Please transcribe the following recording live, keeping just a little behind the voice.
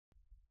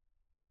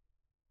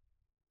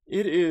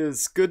It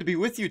is good to be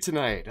with you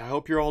tonight. I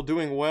hope you're all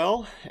doing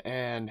well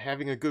and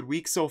having a good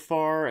week so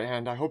far,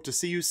 and I hope to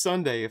see you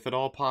Sunday if at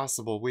all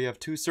possible. We have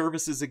two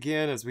services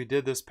again as we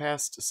did this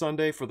past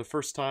Sunday for the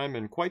first time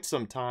in quite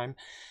some time.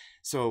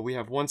 So we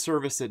have one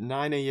service at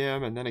 9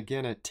 a.m. and then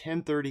again at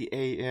 10:30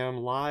 a.m.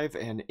 live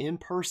and in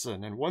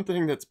person. And one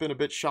thing that's been a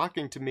bit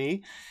shocking to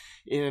me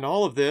in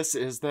all of this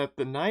is that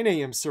the 9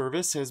 a.m.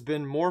 service has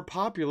been more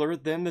popular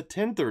than the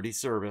 10:30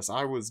 service.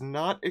 I was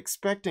not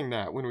expecting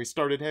that when we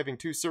started having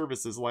two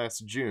services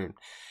last June.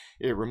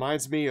 It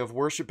reminds me of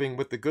worshiping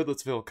with the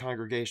Goodlettsville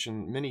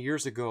congregation many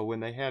years ago when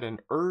they had an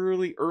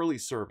early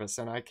service,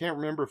 and I can't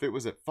remember if it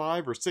was at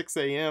 5 or 6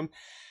 a.m.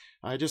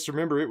 I just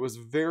remember it was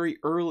very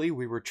early.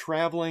 We were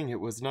traveling. It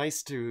was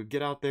nice to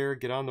get out there,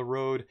 get on the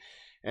road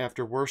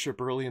after worship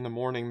early in the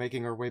morning,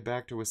 making our way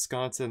back to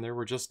Wisconsin. There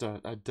were just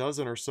a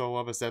dozen or so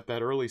of us at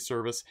that early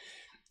service,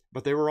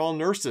 but they were all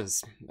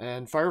nurses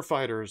and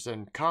firefighters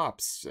and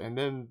cops, and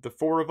then the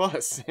four of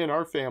us in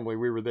our family,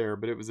 we were there.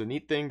 But it was a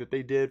neat thing that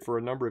they did for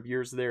a number of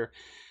years there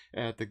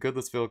at the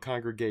Goodlettsville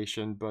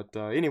congregation. But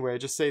anyway, I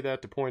just say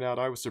that to point out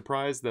I was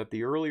surprised that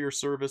the earlier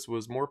service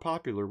was more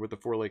popular with the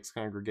Four Lakes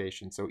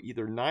congregation. So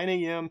either 9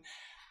 a.m.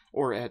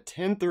 or at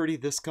 10:30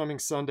 this coming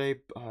Sunday,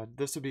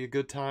 this would be a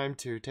good time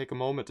to take a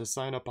moment to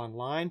sign up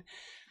online.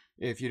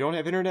 If you don't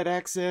have internet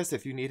access,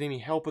 if you need any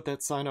help with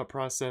that sign-up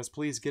process,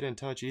 please get in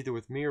touch either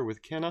with me or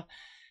with Kenna.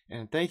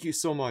 And thank you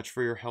so much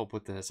for your help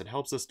with this. It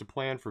helps us to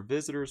plan for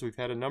visitors. We've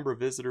had a number of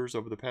visitors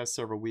over the past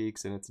several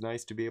weeks, and it's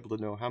nice to be able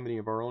to know how many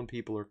of our own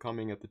people are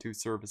coming at the two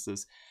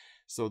services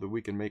so that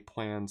we can make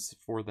plans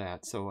for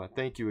that. So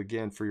thank you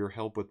again for your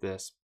help with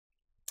this.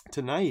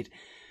 Tonight,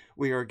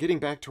 we are getting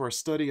back to our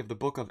study of the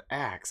book of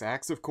Acts.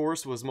 Acts, of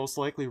course, was most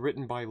likely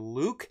written by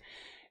Luke,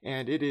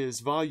 and it is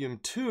volume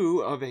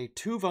 2 of a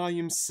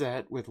 2-volume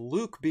set, with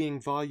Luke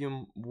being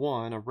volume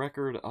 1, a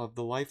record of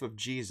the life of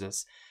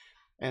Jesus,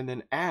 and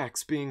then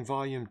Acts being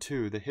volume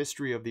 2, the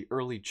history of the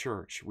early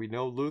church. We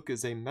know Luke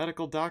is a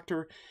medical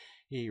doctor.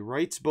 He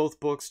writes both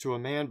books to a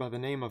man by the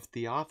name of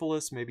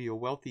Theophilus, maybe a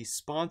wealthy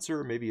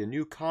sponsor, maybe a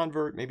new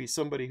convert, maybe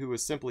somebody who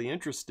was simply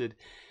interested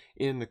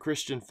in the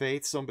Christian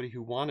faith, somebody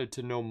who wanted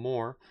to know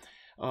more.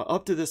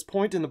 Up to this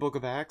point in the book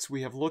of Acts,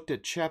 we have looked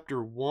at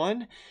chapter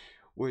 1,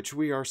 which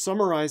we are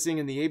summarizing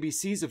in the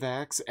ABCs of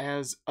Acts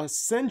as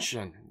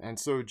ascension. And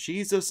so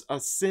Jesus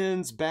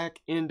ascends back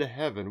into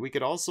heaven. We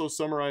could also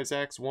summarize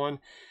Acts 1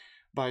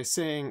 by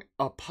saying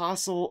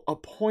apostle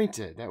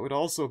appointed. That would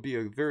also be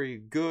a very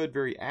good,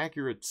 very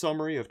accurate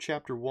summary of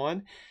chapter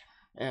 1,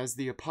 as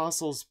the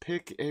apostles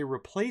pick a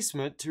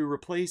replacement to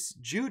replace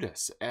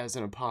Judas as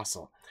an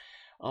apostle.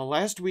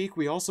 Last week,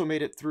 we also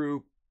made it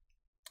through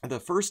the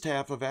first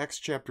half of Acts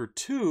chapter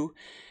 2,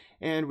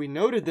 and we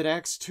noted that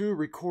Acts 2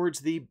 records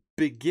the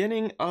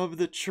beginning of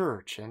the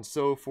church. And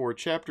so for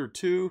chapter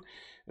 2,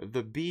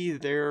 the B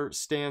there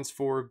stands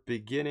for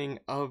beginning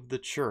of the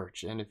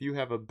church. And if you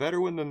have a better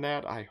one than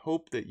that, I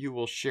hope that you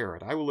will share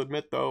it. I will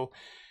admit, though,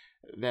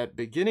 that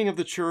beginning of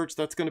the church,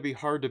 that's going to be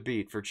hard to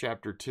beat for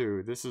chapter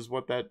 2. This is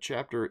what that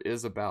chapter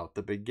is about,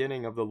 the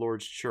beginning of the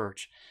Lord's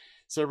church.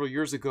 Several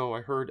years ago,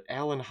 I heard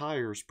Alan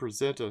Hires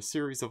present a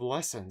series of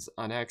lessons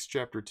on Acts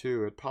chapter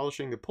 2 at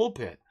Polishing the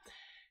Pulpit.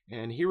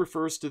 And he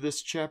refers to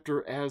this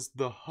chapter as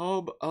the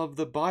hub of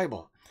the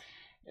Bible.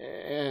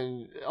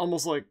 And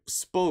almost like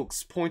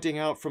spokes pointing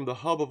out from the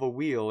hub of a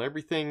wheel,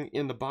 everything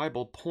in the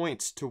Bible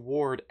points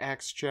toward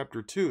Acts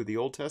chapter 2. The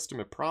Old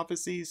Testament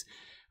prophecies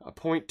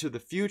point to the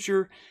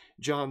future.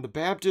 John the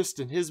Baptist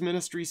in his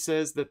ministry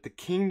says that the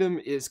kingdom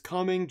is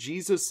coming.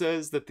 Jesus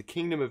says that the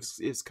kingdom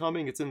is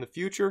coming. It's in the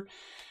future.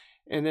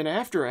 And then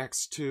after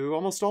Acts 2,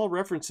 almost all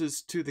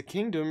references to the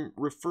kingdom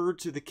refer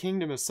to the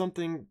kingdom as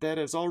something that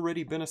has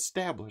already been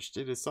established.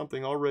 It is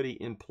something already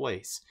in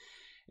place.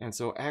 And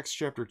so Acts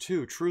chapter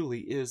 2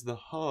 truly is the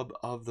hub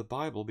of the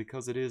Bible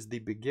because it is the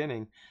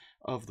beginning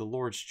of the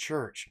Lord's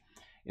church.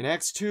 In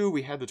Acts 2,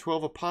 we had the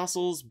 12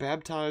 apostles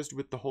baptized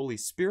with the Holy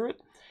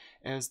Spirit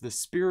as the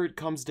Spirit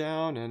comes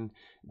down and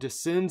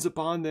descends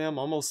upon them,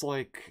 almost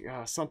like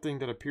something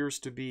that appears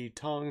to be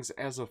tongues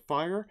as of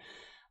fire.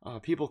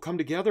 People come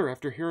together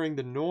after hearing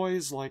the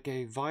noise like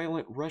a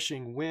violent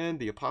rushing wind.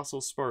 The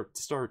apostles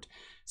start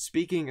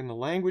speaking in the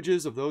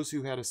languages of those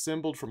who had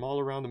assembled from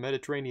all around the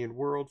Mediterranean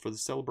world for the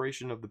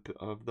celebration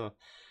of the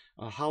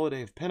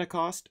holiday of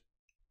Pentecost.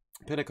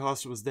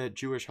 Pentecost was that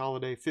Jewish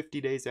holiday 50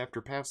 days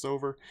after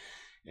Passover,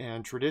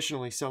 and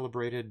traditionally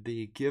celebrated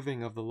the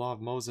giving of the law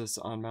of Moses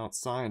on Mount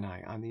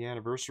Sinai on the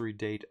anniversary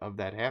date of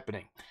that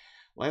happening.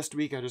 Last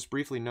week, I just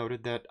briefly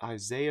noted that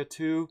Isaiah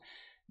 2,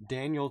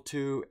 Daniel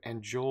 2,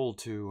 and Joel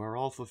 2 are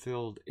all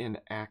fulfilled in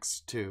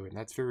Acts 2. And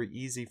that's very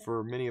easy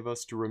for many of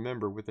us to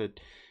remember, with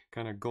it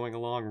kind of going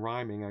along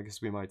rhyming, I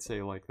guess we might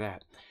say, like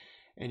that.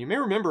 And you may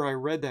remember I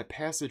read that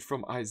passage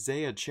from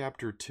Isaiah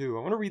chapter 2.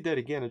 I want to read that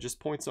again and just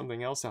point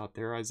something else out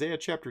there. Isaiah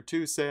chapter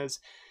 2 says,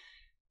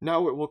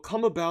 "Now it will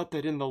come about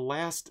that in the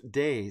last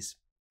days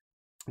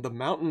the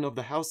mountain of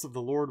the house of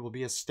the Lord will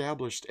be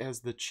established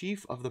as the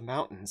chief of the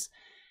mountains,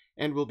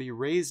 and will be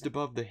raised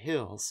above the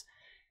hills,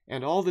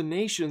 and all the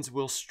nations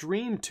will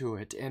stream to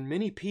it, and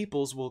many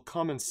peoples will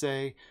come and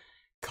say,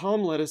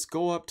 'Come, let us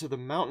go up to the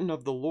mountain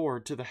of the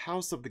Lord, to the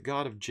house of the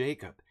God of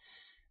Jacob,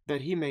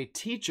 that he may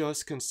teach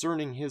us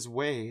concerning his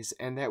ways,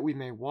 and that we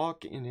may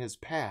walk in his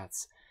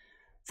paths.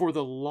 For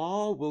the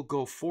law will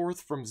go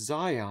forth from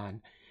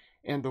Zion,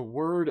 and the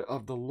word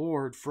of the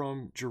Lord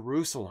from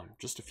Jerusalem.'"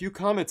 Just a few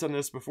comments on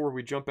this before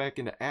we jump back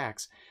into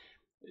Acts.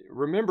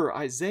 Remember,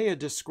 Isaiah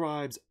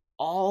describes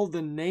all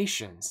the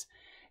nations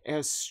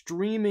as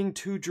streaming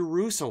to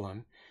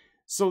Jerusalem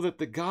so that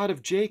the God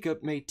of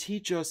Jacob may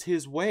teach us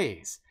his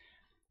ways.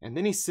 And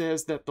then he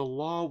says that the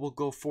law will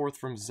go forth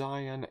from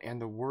Zion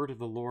and the word of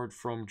the Lord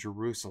from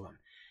Jerusalem.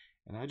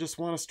 And I just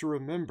want us to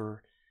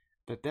remember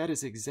that that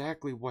is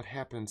exactly what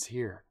happens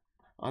here.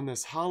 On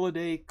this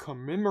holiday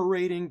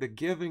commemorating the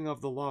giving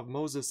of the law of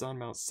Moses on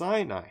Mount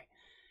Sinai,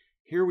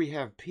 here we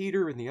have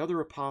Peter and the other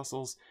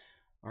apostles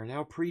are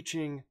now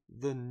preaching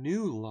the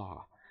new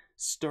law,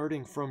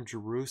 starting from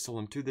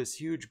Jerusalem to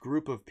this huge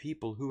group of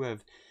people who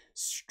have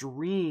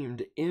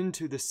streamed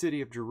into the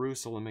city of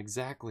Jerusalem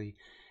exactly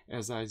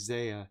as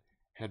Isaiah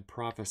had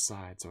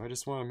prophesied. So I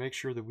just want to make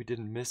sure that we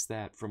didn't miss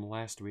that from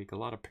last week. A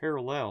lot of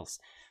parallels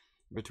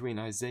between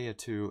Isaiah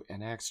 2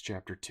 and Acts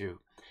chapter 2.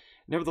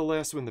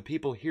 Nevertheless, when the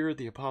people hear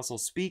the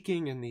apostles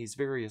speaking in these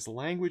various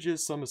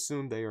languages, some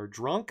assume they are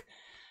drunk.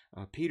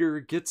 Peter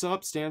gets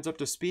up, stands up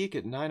to speak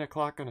at 9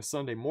 o'clock on a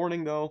Sunday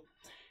morning, though,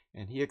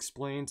 and he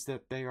explains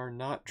that they are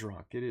not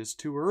drunk. It is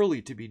too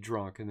early to be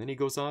drunk. And then he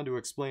goes on to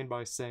explain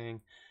by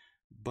saying,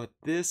 "But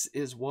this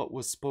is what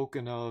was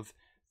spoken of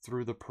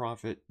through the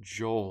prophet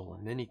Joel."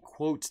 And then he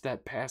quotes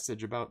that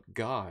passage about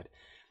God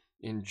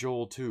in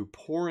Joel 2,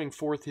 pouring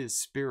forth his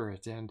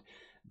Spirit and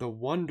the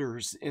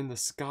wonders in the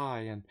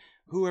sky and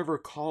whoever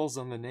calls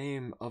on the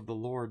name of the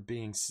Lord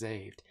being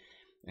saved.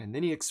 And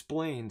then he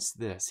explains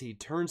this. He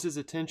turns his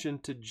attention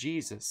to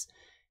Jesus,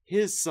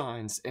 his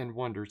signs and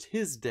wonders,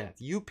 his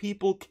death. You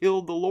people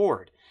killed the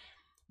Lord,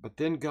 but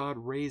then God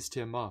raised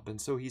him up.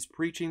 And so he's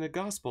preaching the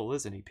gospel,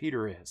 isn't he?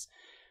 Peter is.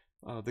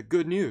 The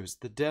good news,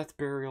 the death,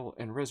 burial,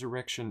 and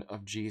resurrection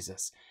of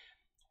Jesus.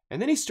 And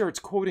then he starts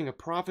quoting a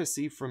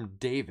prophecy from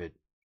David,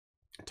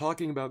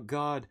 talking about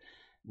God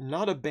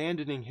not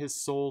abandoning his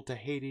soul to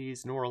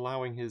Hades, nor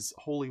allowing his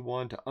Holy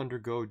One to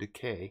undergo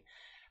decay.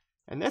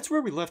 And that's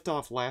where we left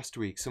off last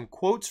week, some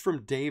quotes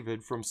from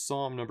David from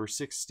Psalm number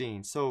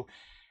 16. So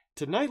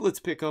tonight let's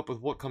pick up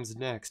with what comes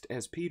next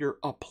as Peter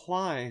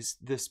applies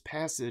this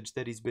passage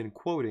that he's been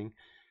quoting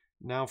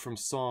now from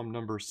Psalm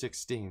number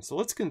 16. So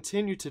let's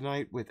continue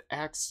tonight with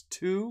Acts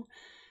 2,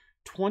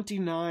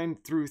 29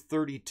 through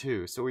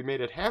 32. So we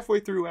made it halfway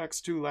through Acts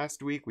 2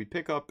 last week. We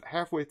pick up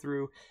halfway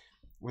through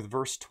with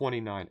verse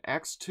 29.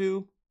 Acts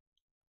 2,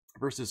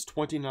 verses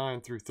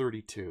 29 through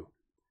 32.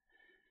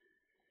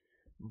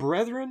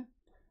 "Brethren,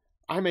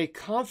 I may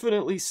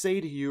confidently say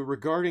to you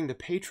regarding the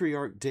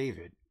patriarch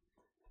David,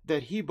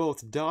 that he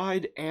both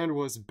died and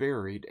was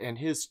buried, and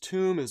his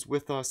tomb is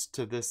with us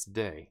to this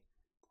day.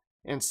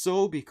 And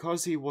so,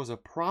 because he was a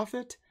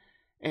prophet,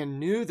 and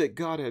knew that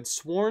God had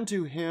sworn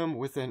to him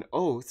with an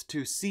oath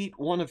to seat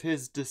one of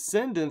his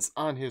descendants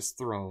on his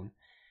throne,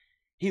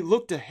 he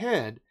looked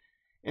ahead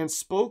and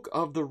spoke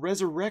of the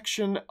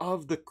resurrection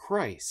of the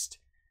Christ,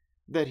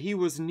 that he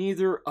was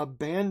neither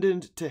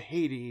abandoned to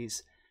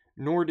Hades,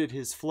 nor did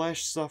his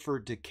flesh suffer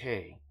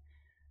decay.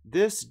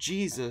 This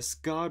Jesus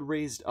God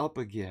raised up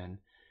again,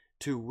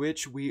 to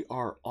which we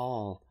are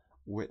all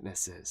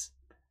witnesses."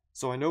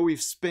 So I know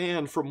we've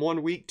spanned from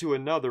one week to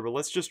another, but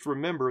let's just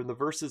remember in the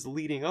verses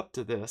leading up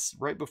to this,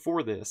 right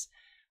before this,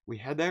 we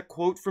had that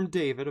quote from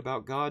David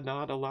about God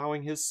not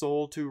allowing his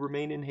soul to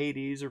remain in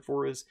Hades or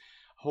for his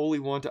Holy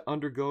One to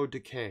undergo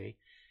decay.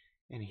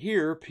 And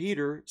here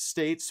Peter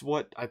states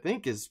what I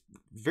think is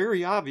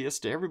very obvious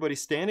to everybody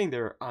standing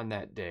there on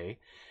that day,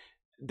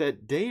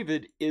 that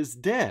David is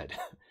dead.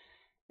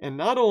 And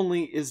not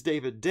only is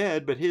David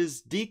dead, but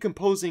his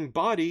decomposing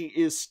body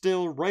is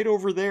still right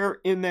over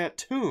there in that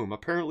tomb.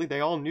 Apparently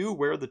they all knew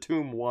where the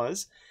tomb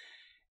was.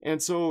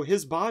 And so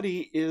his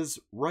body is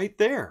right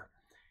there.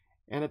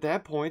 And at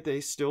that point,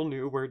 they still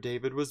knew where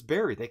David was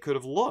buried. They could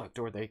have looked,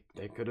 or they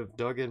could have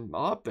dug him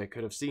up. They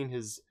could have seen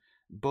his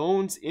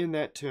bones in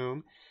that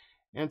tomb.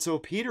 And so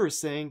Peter is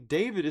saying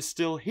David is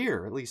still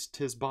here, at least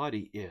his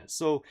body is.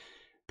 So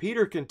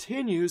Peter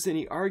continues and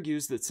he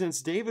argues that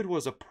since David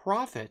was a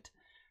prophet,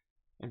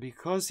 and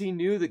because he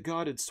knew that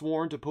God had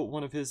sworn to put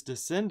one of his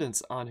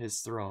descendants on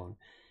his throne,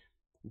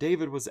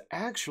 David was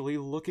actually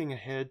looking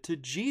ahead to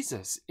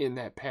Jesus in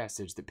that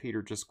passage that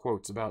Peter just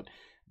quotes about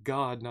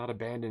God not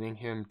abandoning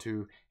him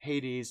to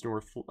Hades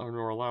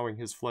nor allowing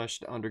his flesh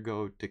to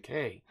undergo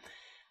decay.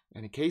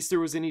 And in case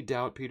there was any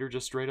doubt, Peter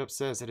just straight up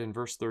says it in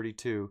verse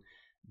 32,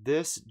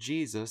 "This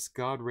Jesus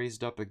God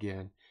raised up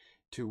again,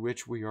 to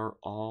which we are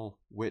all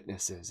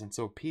witnesses." And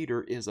so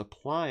Peter is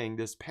applying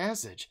this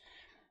passage,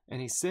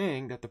 and he's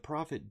saying that the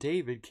prophet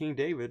David, King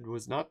David,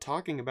 was not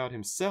talking about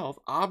himself,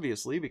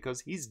 obviously,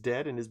 because he's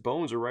dead and his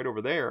bones are right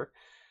over there,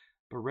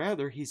 but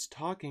rather he's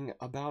talking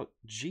about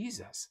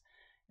Jesus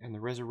and the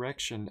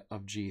resurrection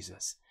of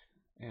Jesus.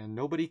 And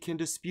nobody can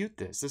dispute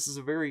this. This is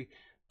a very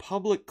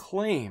public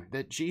claim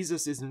that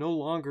Jesus is no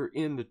longer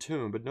in the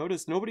tomb. But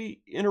notice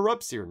nobody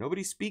interrupts here.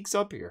 Nobody speaks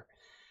up here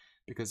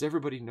because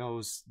everybody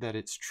knows that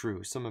it's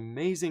true. Some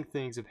amazing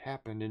things have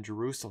happened in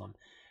Jerusalem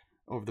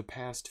over the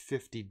past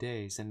 50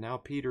 days. And now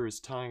Peter is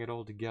tying it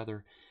all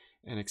together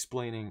and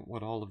explaining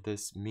what all of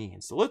this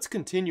means. So let's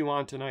continue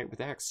on tonight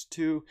with Acts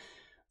 2,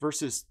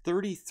 verses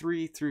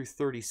 33 through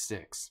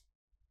 36.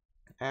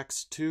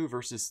 Acts 2,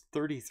 verses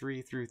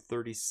 33 through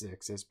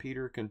 36, as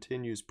Peter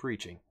continues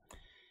preaching.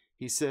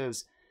 He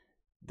says,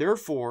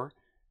 "Therefore,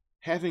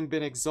 having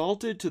been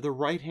exalted to the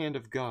right hand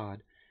of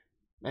God,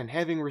 and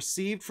having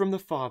received from the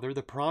Father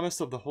the promise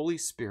of the Holy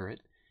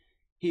Spirit,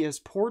 he has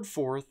poured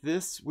forth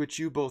this which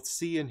you both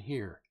see and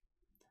hear.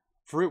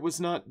 For it was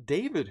not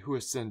David who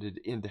ascended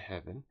into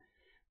heaven,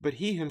 but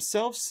he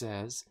himself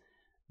says,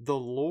 'The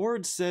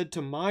Lord said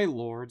to my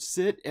Lord,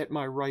 sit at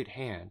my right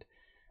hand,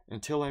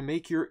 until I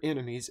make your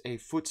enemies a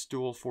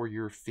footstool for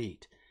your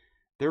feet.'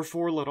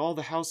 Therefore let all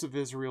the house of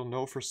Israel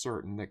know for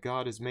certain that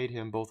God has made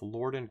him both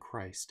Lord and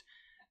Christ,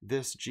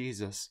 this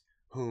Jesus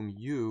whom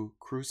you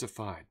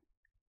crucified."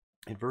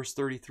 In verse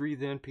 33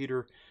 then,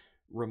 Peter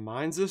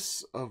reminds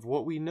us of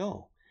what we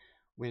know.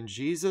 When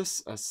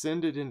Jesus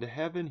ascended into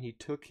heaven, he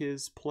took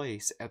his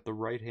place at the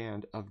right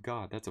hand of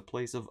God. That's a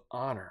place of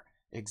honor,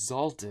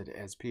 exalted,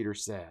 as Peter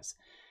says.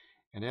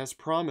 And as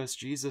promised,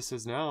 Jesus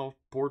has now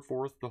poured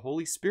forth the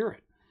Holy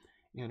Spirit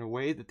in a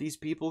way that these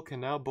people can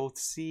now both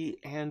see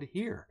and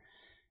hear.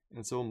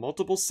 And so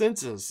multiple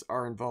senses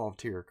are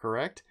involved here,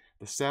 correct?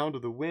 The sound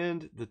of the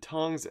wind, the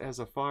tongues as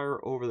a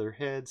fire over their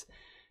heads,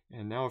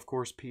 and now, of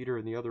course, Peter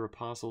and the other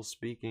apostles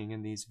speaking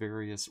in these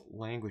various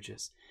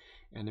languages.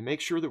 And to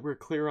make sure that we're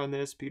clear on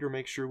this, Peter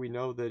makes sure we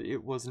know that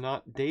it was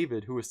not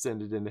David who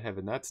ascended into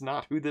heaven. That's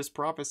not who this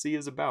prophecy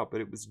is about,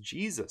 but it was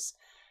Jesus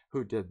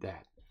who did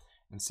that.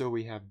 And so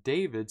we have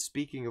David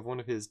speaking of one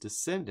of his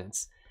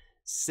descendants,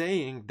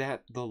 saying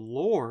that the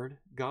Lord,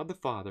 God the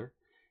Father,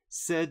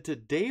 said to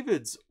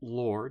David's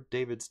Lord,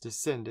 David's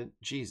descendant,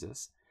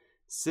 Jesus,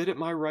 "Sit at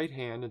my right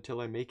hand until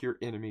I make your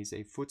enemies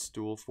a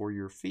footstool for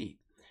your feet."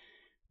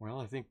 Well,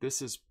 I think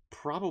this is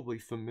probably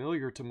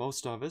familiar to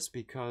most of us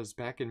because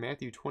back in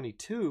Matthew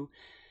 22,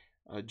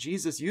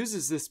 Jesus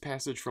uses this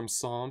passage from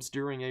Psalms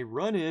during a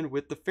run-in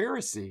with the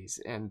Pharisees.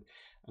 And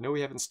I know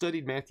we haven't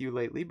studied Matthew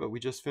lately, but we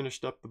just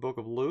finished up the book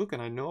of Luke,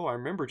 and I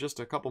remember just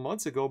a couple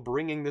months ago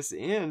bringing this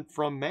in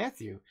from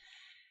Matthew.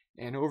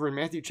 And over in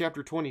Matthew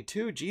chapter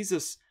 22,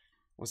 Jesus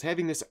was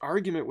having this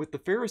argument with the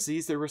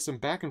Pharisees. There was some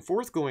back and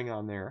forth going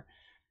on there.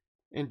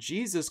 And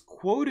Jesus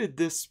quoted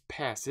this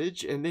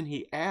passage, and then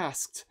he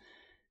asked,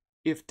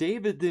 if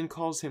David then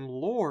calls him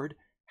Lord,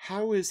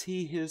 how is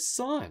he his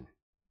son?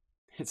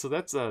 And so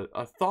that's a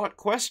thought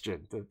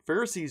question. The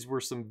Pharisees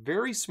were some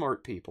very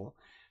smart people,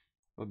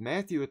 but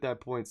Matthew at that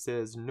point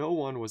says no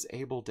one was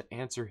able to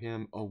answer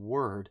him a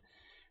word,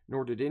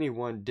 nor did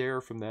anyone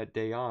dare from that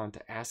day on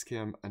to ask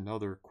him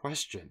another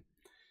question.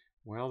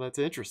 Well, that's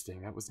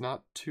interesting. That was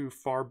not too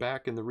far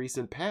back in the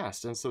recent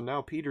past. And so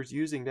now Peter's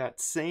using that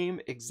same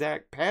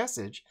exact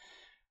passage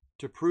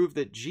to prove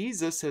that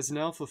Jesus has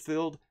now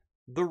fulfilled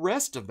the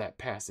rest of that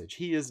passage.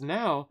 He is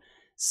now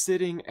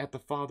sitting at the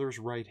Father's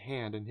right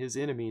hand, and his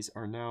enemies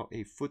are now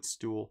a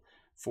footstool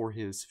for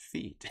his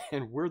feet.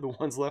 And we're the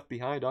ones left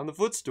behind on the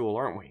footstool,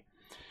 aren't we?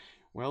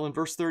 Well, in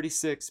verse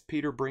 36,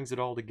 Peter brings it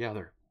all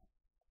together.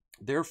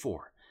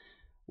 Therefore,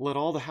 let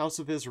all the house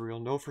of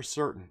Israel know for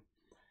certain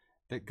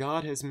that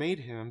God has made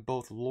him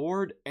both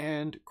Lord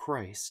and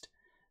Christ,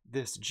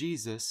 this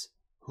Jesus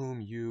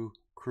whom you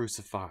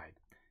crucified.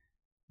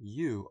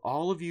 You,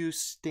 all of you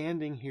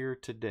standing here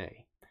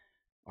today,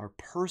 are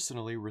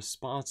personally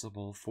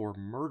responsible for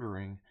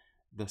murdering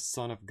the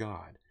Son of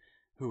God,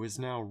 who is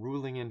now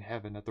ruling in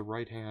heaven at the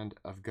right hand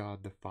of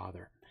God the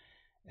Father.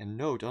 And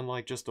note,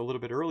 unlike just a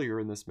little bit earlier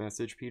in this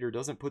message, Peter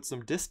doesn't put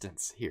some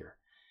distance here.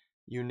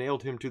 You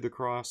nailed him to the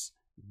cross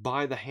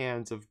by the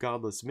hands of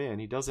godless men.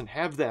 He doesn't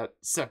have that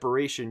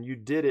separation. You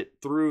did it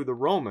through the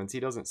Romans. He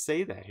doesn't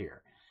say that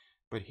here.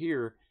 But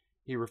here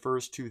he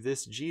refers to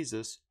this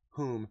Jesus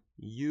whom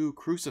you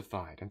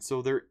crucified. And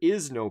so there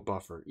is no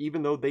buffer.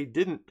 Even though they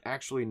didn't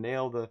actually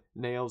nail the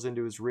nails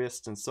into his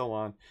wrists and so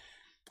on,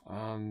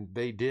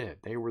 they did.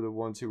 They were the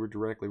ones who were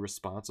directly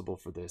responsible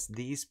for this.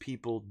 These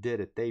people did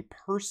it. They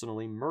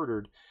personally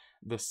murdered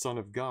the Son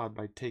of God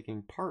by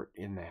taking part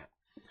in that.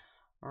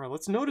 All right,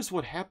 let's notice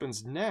what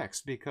happens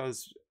next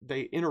because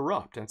they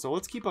interrupt. And so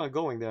let's keep on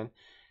going then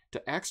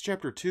to Acts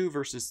chapter 2,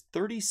 verses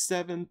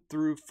 37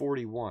 through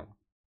 41.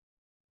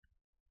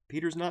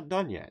 Peter's not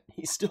done yet.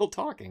 He's still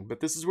talking,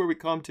 but this is where we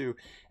come to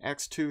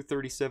Acts 2,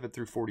 37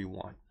 through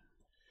 41.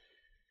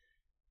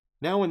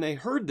 Now when they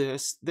heard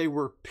this, they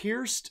were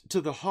pierced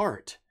to the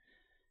heart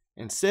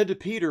and said to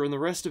Peter and the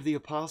rest of the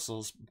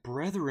apostles,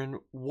 "Brethren,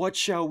 what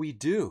shall we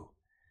do?"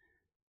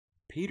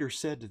 Peter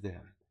said to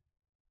them,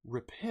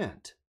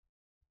 "Repent,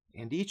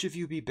 and each of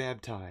you be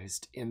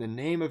baptized in the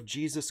name of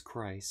Jesus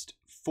Christ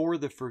for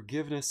the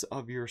forgiveness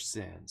of your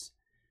sins,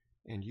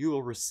 and you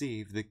will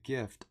receive the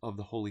gift of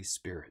the Holy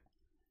Spirit.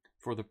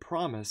 For the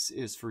promise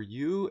is for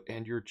you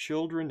and your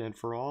children and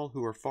for all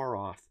who are far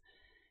off,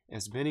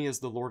 as many as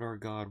the Lord our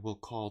God will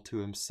call to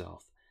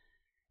himself.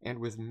 And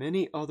with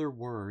many other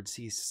words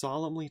he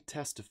solemnly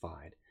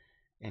testified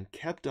and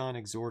kept on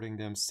exhorting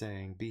them,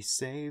 saying, Be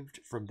saved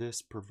from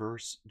this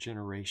perverse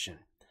generation.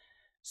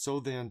 So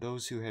then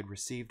those who had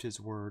received his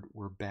word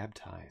were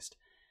baptized,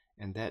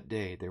 and that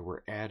day there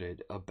were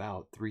added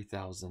about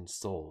 3,000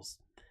 souls.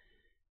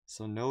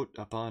 So note,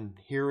 upon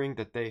hearing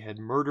that they had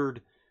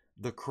murdered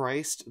the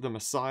Christ, the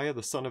Messiah,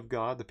 the Son of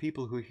God, the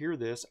people who hear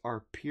this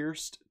are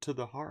pierced to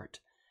the heart.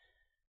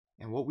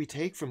 And what we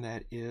take from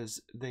that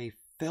is they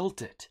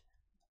felt it.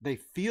 They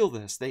feel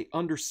this. They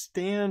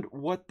understand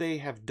what they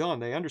have done.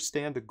 They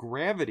understand the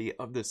gravity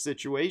of this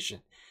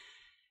situation.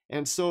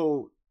 And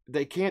so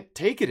they can't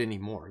take it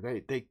anymore.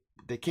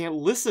 They can't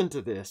listen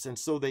to this. And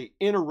so they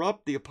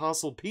interrupt the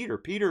Apostle Peter.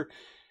 Peter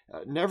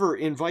never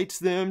invites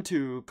them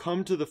to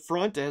come to the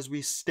front as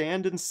we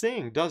stand and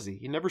sing, does he?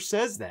 He never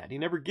says that. He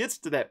never gets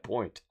to that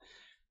point.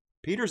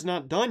 Peter's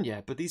not done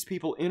yet, but these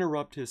people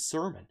interrupt his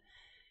sermon.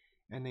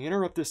 And they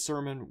interrupt this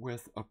sermon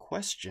with a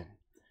question.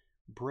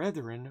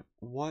 Brethren,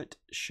 what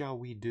shall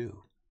we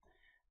do?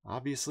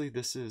 Obviously,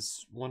 this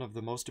is one of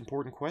the most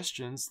important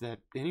questions that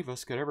any of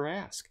us could ever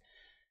ask.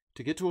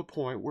 To get to a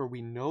point where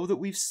we know that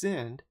we've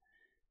sinned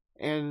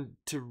and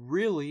to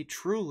really,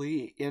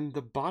 truly, in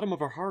the bottom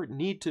of our heart,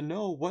 need to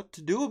know what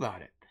to do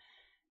about it.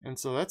 And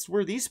so that's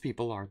where these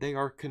people are. They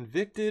are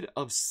convicted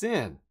of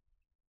sin.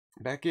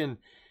 Back in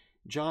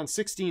John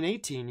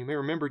 16:18, you may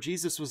remember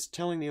Jesus was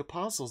telling the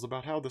apostles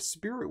about how the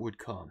Spirit would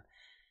come.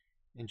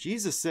 And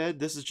Jesus said,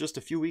 this is just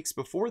a few weeks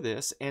before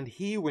this, and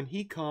he, when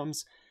he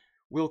comes,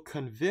 will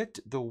convict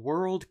the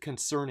world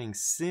concerning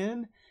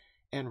sin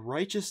and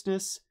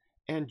righteousness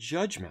and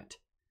judgment.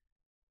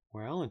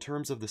 Well, in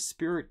terms of the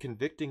Spirit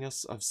convicting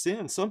us of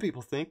sin, some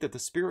people think that the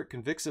Spirit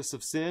convicts us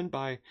of sin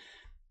by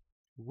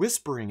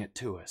whispering it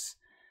to us,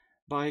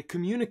 by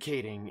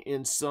communicating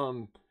in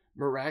some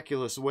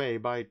miraculous way,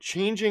 by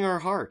changing our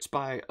hearts,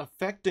 by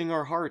affecting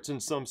our hearts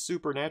in some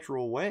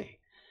supernatural way.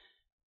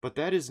 But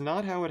that is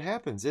not how it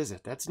happens, is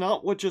it? That's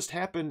not what just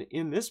happened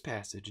in this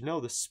passage. No,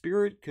 the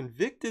Spirit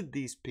convicted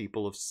these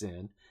people of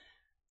sin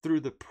through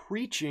the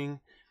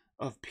preaching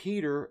of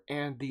Peter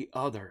and the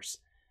others.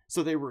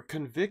 So they were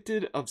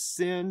convicted of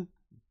sin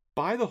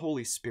by the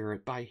Holy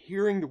Spirit, by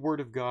hearing the Word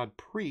of God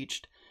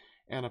preached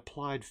and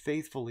applied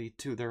faithfully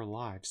to their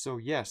lives. So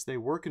yes, they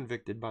were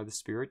convicted by the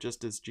Spirit,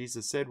 just as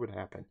Jesus said would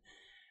happen,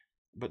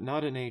 but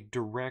not in a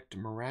direct,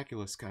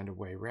 miraculous kind of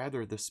way.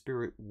 Rather, the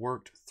Spirit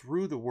worked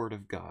through the Word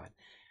of God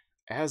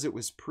as it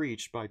was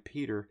preached by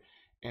Peter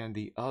and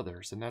the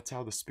others. And that's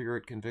how the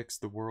Spirit convicts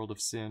the world of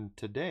sin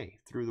today,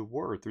 through the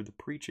Word, through the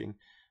preaching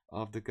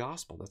of the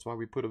gospel. That's why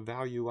we put a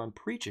value on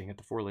preaching at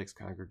the Four Lakes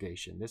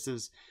congregation. This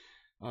is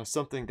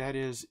something that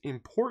is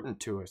important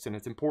to us, and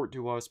it's important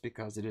to us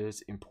because it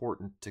is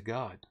important to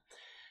God.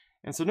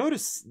 And so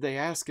notice they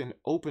ask an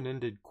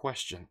open-ended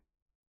question.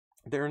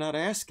 They're not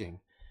asking,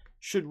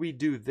 should we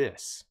do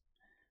this?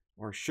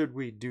 Or should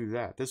we do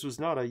that? This was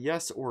not a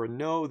yes or a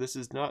no. This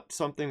is not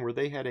something where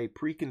they had a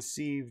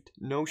preconceived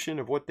notion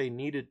of what they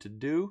needed to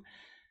do.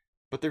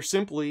 But they're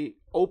simply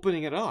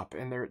opening it up,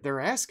 and they're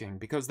asking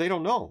because they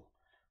don't know.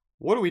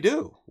 What do we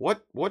do?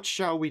 What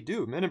shall we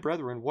do? Men and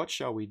brethren, what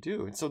shall we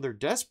do? And so they're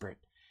desperate.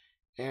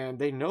 And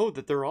they know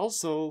that they're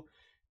also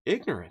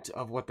ignorant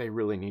of what they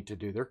really need to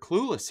do. They're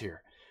clueless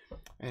here.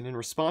 And in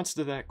response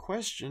to that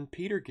question,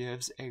 Peter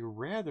gives a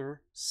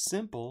rather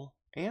simple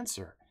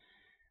answer.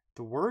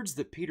 The words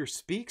that Peter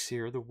speaks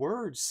here, the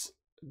words,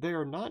 they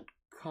are not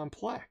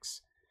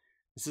complex.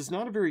 This is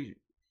not a very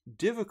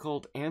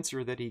difficult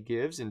answer that he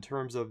gives in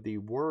terms of the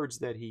words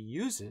that he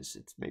uses.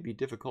 It's maybe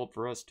difficult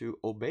for us to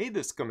obey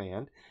this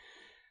command,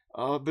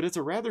 but it's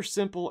a rather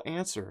simple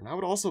answer. And I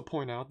would also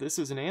point out this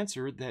is an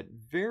answer that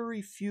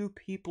very few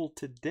people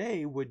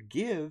today would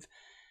give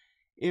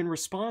in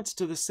response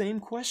to the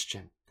same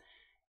question.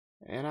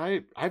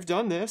 And I've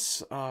done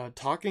this,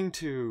 talking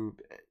to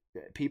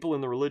people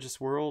in the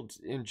religious world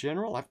in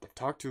general. I've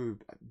talked to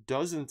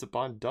dozens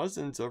upon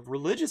dozens of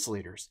religious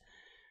leaders.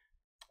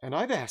 And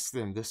I've asked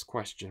them this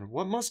question: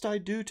 what must I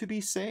do to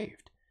be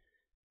saved?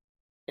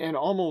 And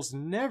almost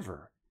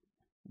never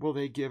will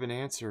they give an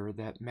answer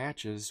that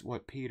matches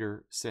what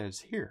Peter says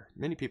here.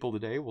 Many people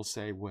today will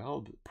say,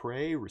 well,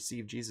 pray,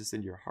 receive Jesus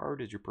into your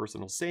heart as your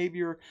personal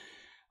Savior.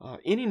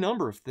 Any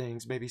number of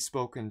things may be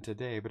spoken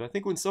today, but I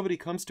think when somebody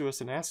comes to us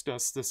and asks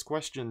us this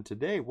question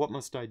today, what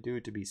must I do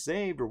to be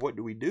saved, or what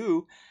do we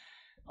do?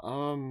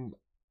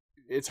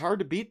 It's hard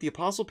to beat the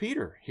Apostle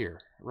Peter here,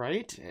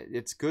 right?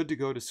 It's good to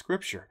go to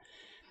Scripture.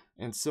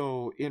 And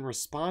so in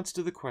response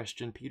to the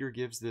question, Peter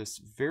gives this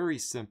very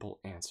simple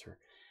answer.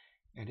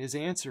 And his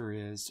answer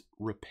is,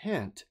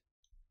 repent,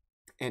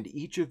 and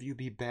each of you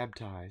be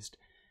baptized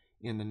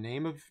in the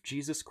name of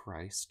Jesus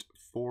Christ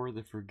for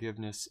the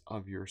forgiveness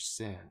of your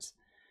sins.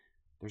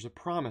 There's a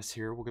promise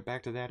here. We'll get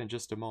back to that in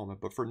just a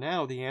moment. But for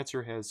now, the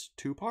answer has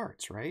two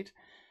parts, right?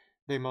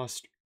 They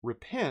must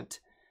repent,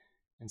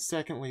 and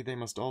secondly, they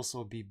must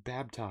also be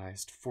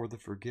baptized for the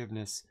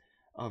forgiveness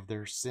of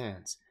their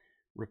sins.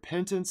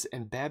 Repentance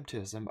and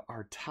baptism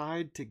are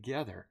tied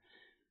together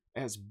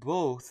as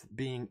both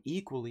being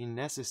equally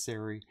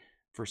necessary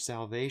for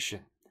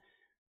salvation.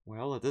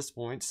 Well, at this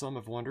point, some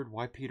have wondered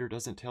why Peter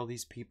doesn't tell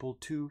these people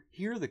to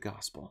hear the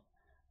gospel.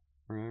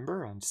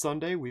 Remember, on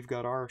Sunday, we've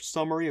got our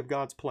summary of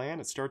God's plan.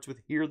 It starts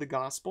with hear the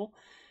gospel,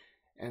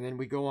 and then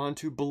we go on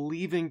to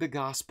believing the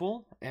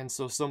gospel. And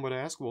so some would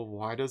ask, well,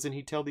 why doesn't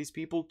he tell these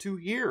people to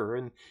hear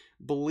and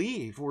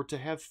believe or to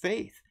have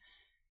faith?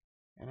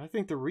 And I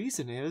think the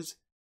reason is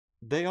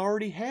they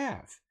already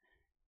have.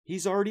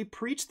 He's already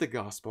preached the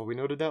gospel. We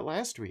noted that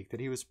last week,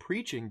 that he was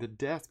preaching the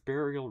death,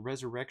 burial,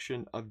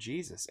 resurrection of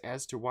Jesus.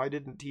 As to why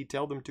didn't he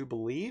tell them to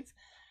believe?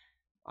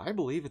 I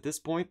believe at this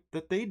point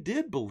that they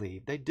did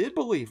believe. They did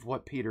believe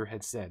what Peter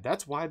had said.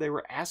 That's why they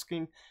were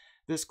asking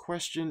this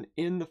question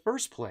in the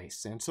first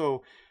place. And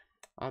so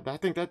I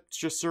think that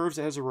just serves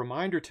as a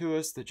reminder to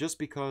us that just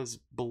because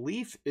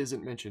belief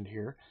isn't mentioned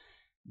here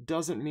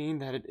doesn't mean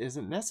that it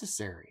isn't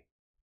necessary.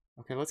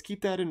 Okay, let's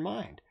keep that in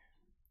mind.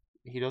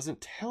 He doesn't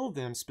tell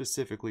them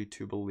specifically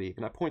to believe.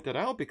 And I point that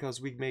out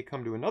because we may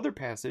come to another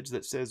passage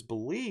that says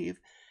believe,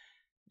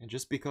 and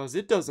just because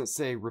it doesn't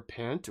say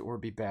repent or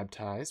be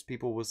baptized,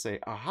 people will say,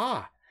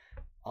 aha,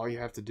 all you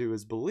have to do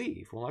is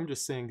believe. Well, I'm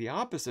just saying the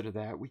opposite of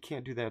that. We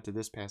can't do that to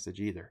this passage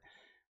either.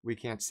 We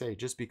can't say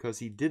just because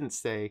he didn't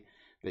say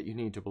that you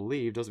need to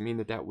believe doesn't mean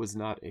that that was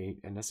not a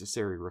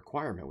necessary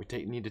requirement.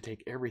 We need to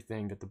take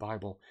everything that the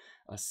Bible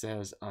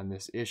says on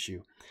this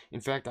issue.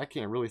 In fact, I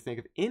can't really think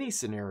of any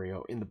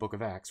scenario in the book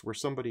of Acts where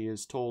somebody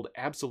is told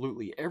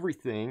absolutely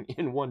everything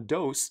in one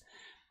dose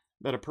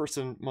that a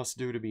person must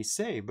do to be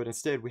saved, but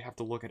instead we have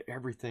to look at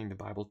everything the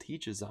Bible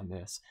teaches on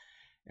this,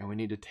 and we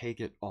need to take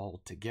it all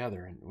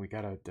together, and we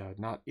got to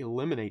not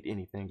eliminate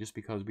anything just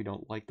because we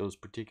don't like those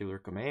particular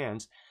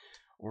commands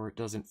or it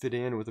doesn't fit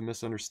in with a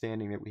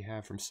misunderstanding that we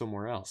have from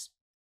somewhere else.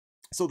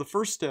 So the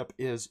first step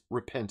is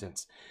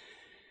repentance.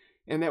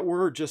 And that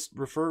word just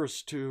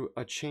refers to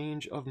a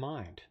change of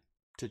mind,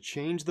 to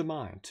change the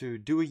mind, to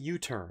do a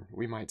U-turn,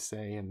 we might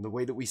say, in the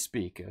way that we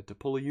speak, to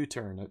pull a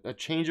U-turn, a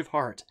change of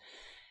heart.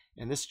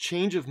 And this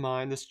change of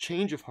mind, this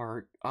change of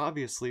heart,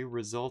 obviously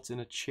results in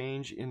a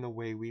change in the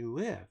way we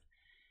live.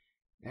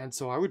 And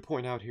so I would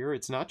point out here,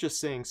 it's not just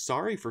saying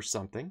sorry for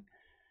something,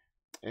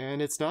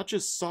 and it's not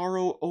just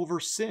sorrow over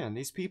sin.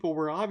 These people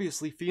were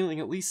obviously feeling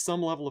at least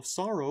some level of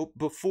sorrow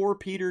before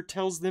Peter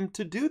tells them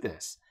to do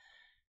this.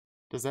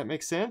 Does that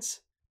make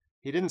sense?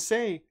 He didn't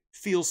say,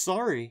 feel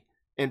sorry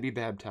and be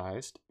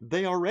baptized.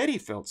 They already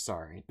felt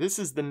sorry. This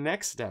is the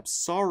next step.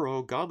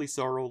 Sorrow, godly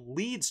sorrow,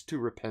 leads to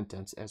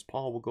repentance, as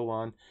Paul will go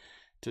on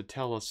to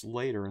tell us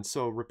later. And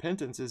so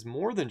repentance is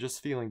more than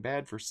just feeling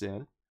bad for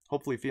sin.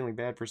 Hopefully feeling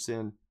bad for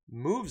sin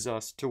moves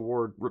us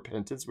toward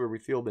repentance, where we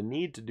feel the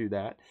need to do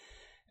that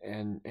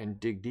and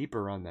dig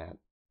deeper on that.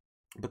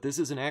 But this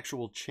is an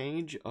actual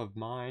change of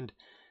mind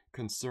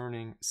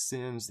concerning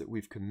sins that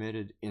we've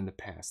committed in the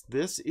past.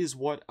 This is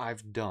what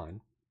I've done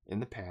in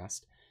the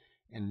past,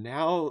 and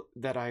now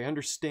that I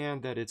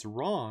understand that it's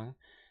wrong,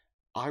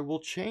 I will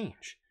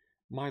change.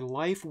 My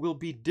life will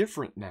be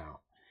different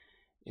now.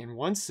 In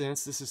one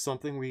sense, this is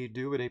something we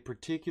do at a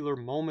particular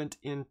moment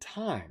in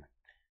time,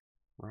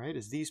 right?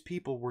 As these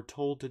people were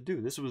told to do.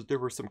 There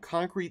were some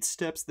concrete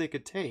steps they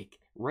could take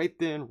right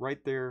then,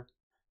 right there,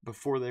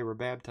 before they were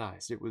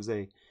baptized. It was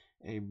a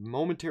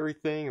momentary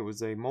thing. It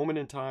was a moment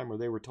in time where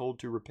they were told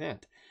to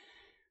repent.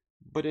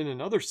 But in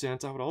another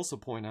sense, I would also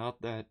point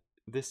out that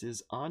this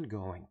is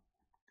ongoing.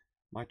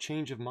 My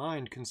change of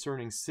mind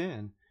concerning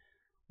sin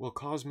will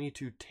cause me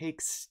to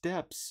take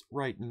steps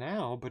right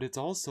now, but it's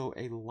also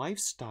a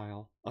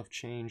lifestyle of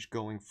change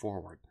going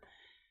forward.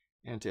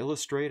 And to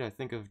illustrate, I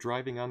think of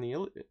driving on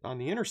the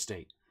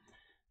interstate.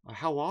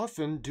 How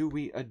often do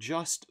we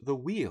adjust the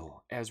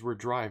wheel as we're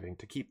driving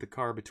to keep the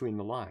car between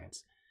the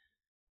lines?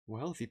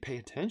 Well, if you pay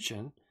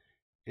attention,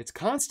 it's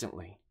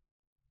constantly,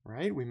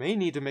 right? We may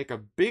need to make a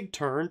big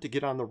turn to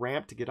get on the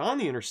ramp to get on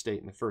the interstate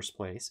in the first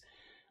place,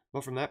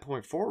 but from that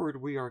point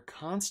forward, we are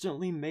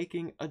constantly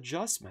making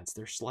adjustments.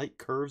 There's slight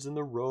curves in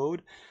the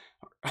road.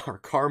 Our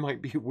car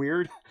might be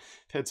weird.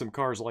 I've had some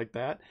cars like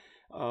that.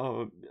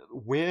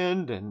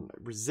 Wind and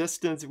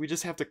resistance. We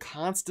just have to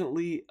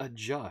constantly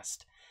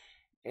adjust.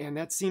 And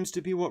that seems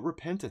to be what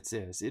repentance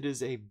is. It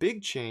is a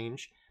big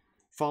change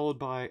followed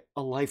by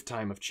a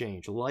lifetime of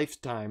change, a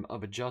lifetime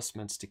of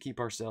adjustments to keep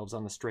ourselves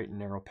on the straight and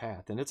narrow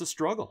path. And it's a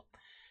struggle.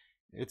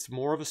 It's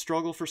more of a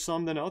struggle for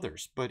some than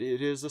others, but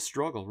it is a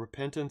struggle.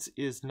 Repentance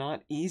is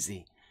not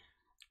easy.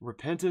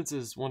 Repentance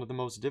is one of the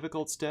most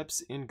difficult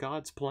steps in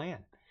God's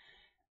plan.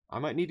 I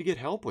might need to get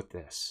help with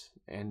this,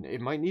 and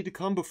it might need to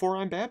come before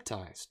I'm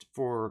baptized.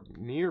 For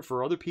me or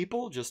for other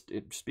people, just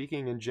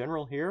speaking in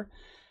general here,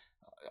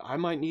 I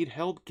might need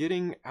help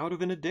getting out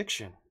of an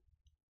addiction.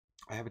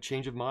 I have a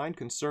change of mind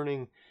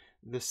concerning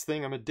this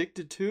thing I'm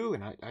addicted to,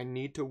 and I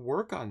need to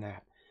work on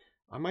that.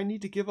 I might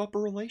need to give up a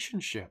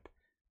relationship.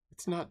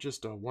 It's not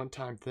just a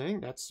one-time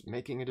thing. That's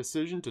making a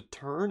decision to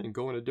turn and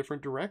go in a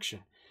different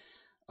direction.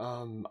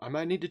 I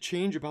might need to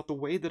change about the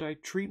way that I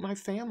treat my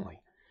family.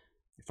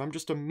 if I'm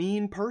just a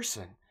mean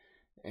person.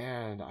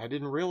 And I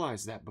didn't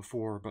realize that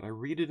before, but I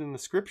read it in the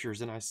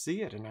scriptures and I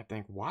see it and I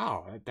think,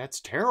 wow, that's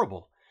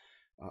terrible.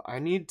 I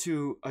need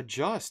to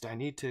adjust. I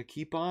need to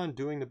keep on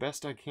doing the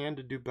best I can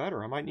to do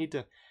better. I might need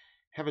to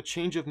have a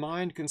change of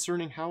mind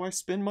concerning how I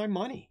spend my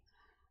money.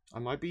 I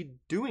might be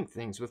doing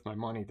things with my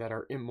money that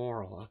are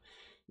immoral.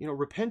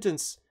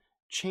 Repentance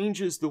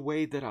changes the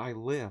way that I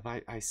live.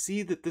 I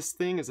see that this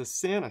thing is a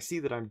sin. I see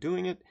that I'm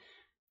doing it,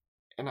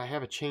 and I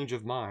have a change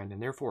of mind,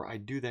 and therefore I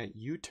do that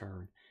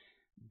U-turn.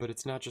 But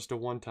it's not just a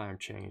one-time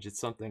change. It's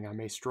something I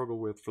may struggle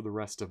with for the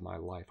rest of my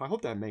life. I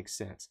hope that makes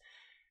sense.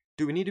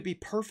 Do we need to be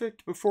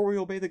perfect before we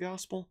obey the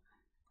gospel?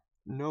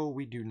 No,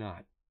 we do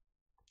not.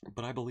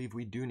 But I believe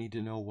we do need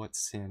to know what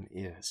sin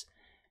is,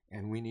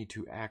 and we need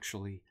to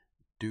actually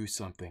do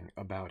something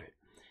about it.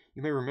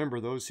 You may remember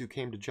those who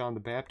came to John the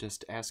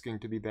Baptist asking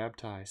to be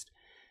baptized.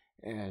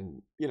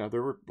 And,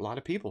 there were a lot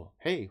of people.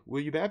 Hey,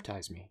 will you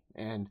baptize me?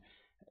 And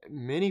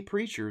many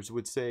preachers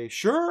would say,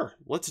 sure,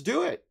 let's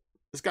do it.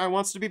 This guy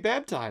wants to be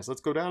baptized.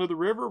 Let's go down to the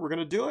river. We're going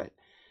to do it.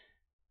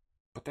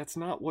 But that's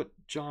not what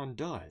John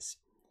does.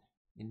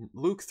 In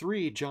Luke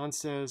 3, John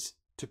says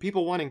to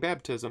people wanting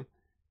baptism,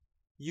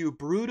 "You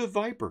brood of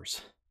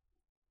vipers,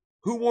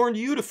 who warned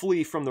you to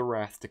flee from the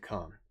wrath to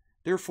come?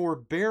 Therefore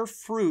bear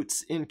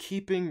fruits in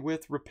keeping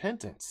with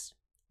repentance."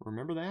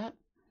 Remember that?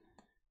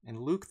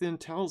 And Luke then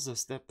tells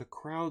us that the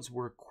crowds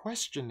were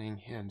questioning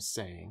him,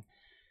 saying,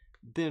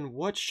 "Then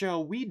what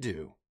shall we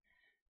do?"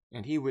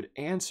 And he would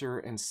answer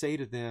and say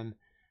to them,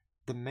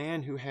 "The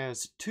man who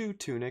has 2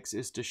 tunics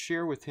is to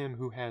share with him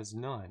who has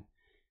none,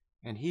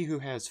 and he who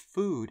has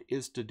food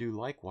is to do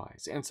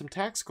likewise." And some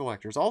tax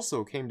collectors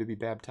also came to be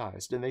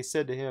baptized, and they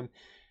said to him,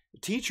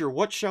 "Teacher,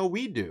 what shall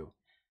we do?"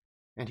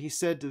 And he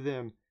said to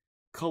them,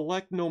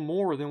 "Collect no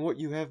more than what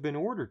you have been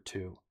ordered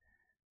to."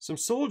 Some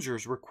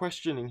soldiers were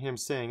questioning him,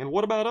 saying, "And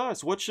what about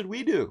us? What should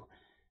we do?"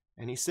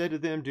 And he said to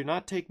them, "Do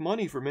not take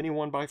money from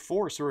anyone by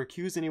force or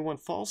accuse anyone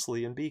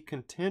falsely, and be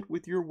content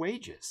with your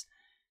wages."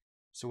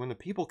 So when the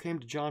people came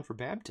to John for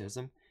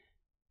baptism,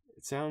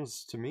 it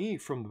sounds to me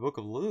from the book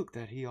of Luke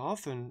that he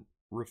often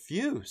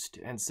refused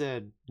and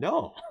said,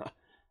 "No, I'm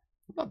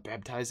not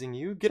baptizing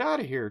you. Get out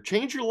of here.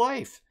 Change your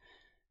life.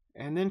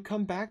 And then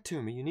come back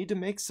to me. You need to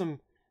make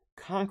some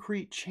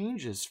concrete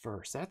changes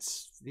first."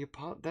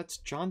 That's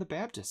John the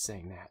Baptist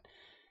saying that,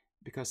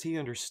 because he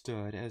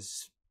understood,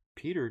 as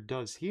Peter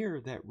does here,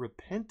 that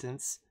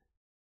repentance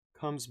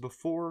comes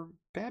before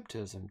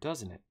baptism,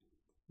 doesn't it?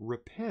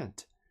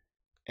 Repent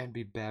and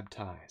be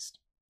baptized.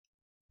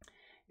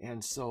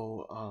 And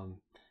so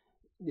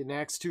in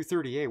Acts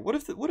 2:38, what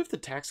if the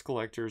tax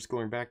collectors,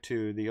 going back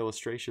to the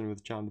illustration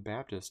with John the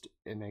Baptist,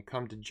 and they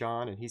come to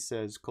John and he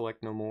says,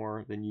 "Collect no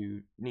more than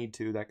you need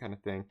to," that kind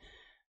of thing.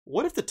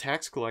 What if the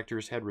tax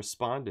collectors had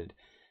responded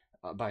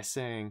by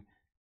saying,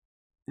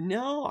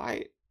 "No,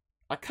 I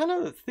kind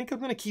of think I'm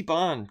going to keep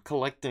on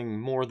collecting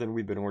more than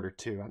we've been ordered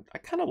to. I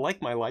kind of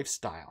like my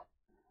lifestyle."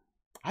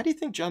 How do you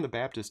think John the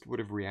Baptist would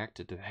have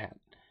reacted to that?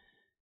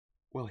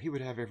 Well, he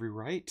would have every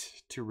right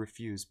to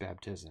refuse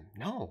baptism.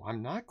 "No,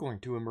 I'm not going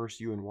to immerse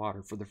you in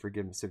water for the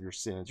forgiveness of your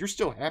sins. You're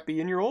still happy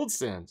in your old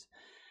sins."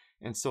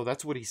 And so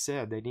that's what he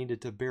said. They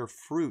needed to bear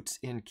fruits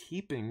in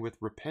keeping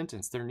with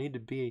repentance. There needed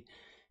to be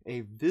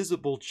a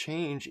visible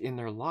change in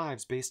their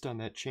lives based on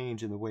that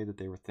change in the way that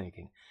they were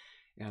thinking.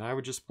 And I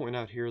would just point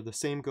out here, the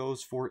same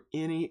goes for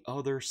any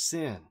other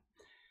sin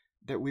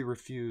that we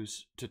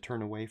refuse to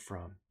turn away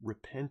from.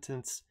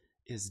 Repentance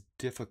is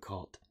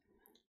difficult.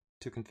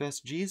 To confess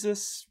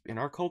Jesus in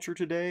our culture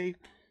today,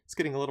 it's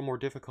getting a little more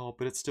difficult,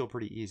 but it's still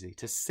pretty easy.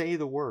 To say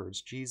the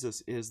words,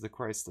 "Jesus is the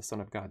Christ, the Son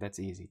of God," that's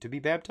easy. To be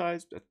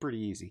baptized, that's pretty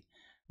easy.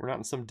 We're not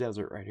in some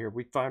desert right here.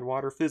 We find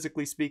water,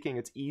 physically speaking,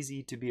 it's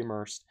easy to be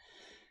immersed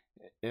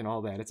and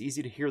all that. It's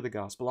easy to hear the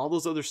gospel. All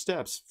those other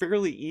steps,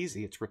 fairly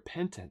easy. It's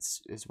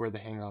repentance is where the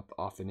hang-up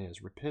often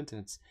is.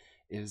 Repentance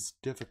is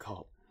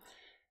difficult.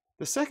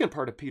 The second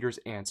part of Peter's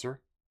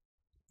answer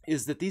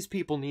is that these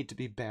people need to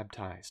be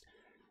baptized.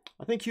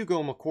 I think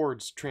Hugo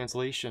McCord's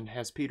translation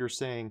has Peter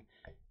saying,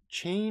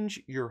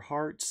 "Change your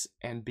hearts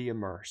and be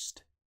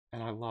immersed."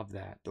 And I love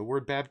that. The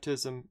word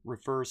baptism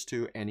refers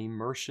to an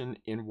immersion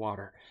in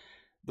water.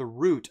 The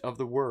root of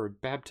the word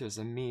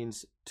baptism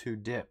means to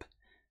dip.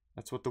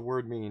 That's what the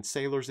word means.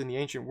 Sailors in the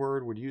ancient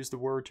world would use the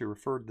word to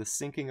refer to the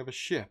sinking of a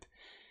ship,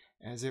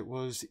 as it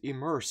was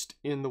immersed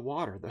in the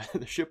water.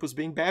 The ship was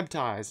being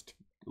baptized,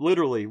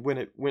 literally, when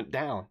it went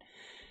down.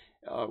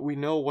 We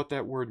know what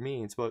that word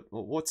means, but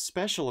what's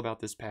special about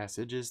this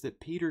passage is that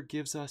Peter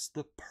gives us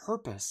the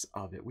purpose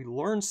of it. We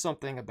learn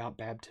something about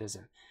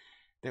baptism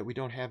that we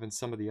don't have in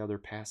some of the other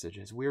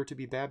passages. We are to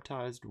be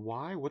baptized.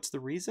 Why? What's the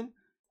reason?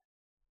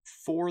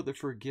 For the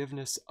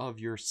forgiveness of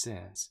your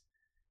sins.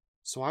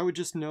 So I would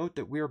just note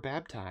that we are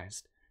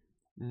baptized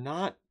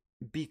not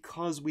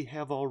because we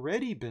have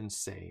already been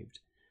saved,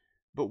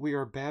 but we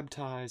are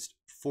baptized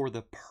for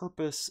the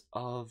purpose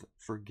of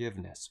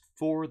forgiveness,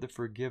 for the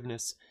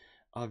forgiveness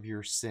of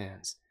your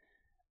sins.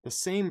 The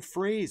same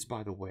phrase,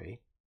 by the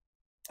way,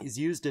 is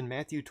used in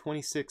Matthew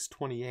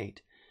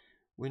 26:28,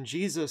 When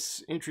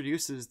Jesus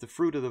introduces the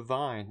fruit of the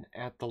vine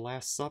at the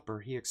Last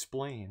Supper, he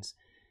explains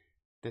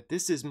that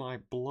this is my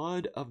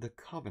blood of the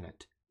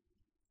covenant,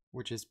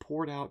 which is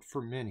poured out for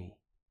many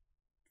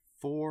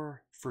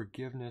for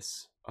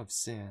forgiveness of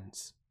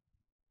sins.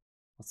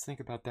 Let's think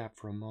about that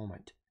for a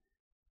moment.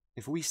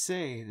 If we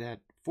say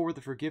that for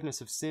the forgiveness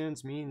of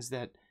sins means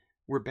that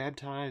we're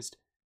baptized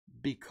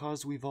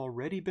because we've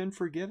already been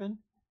forgiven,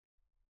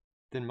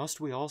 then must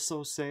we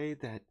also say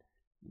that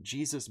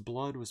Jesus'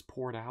 blood was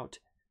poured out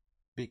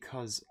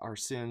because our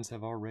sins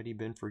have already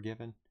been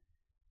forgiven?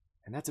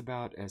 And that's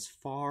about as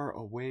far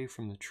away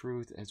from the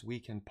truth as we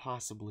can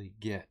possibly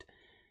get.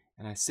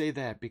 And I say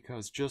that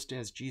because just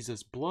as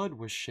Jesus' blood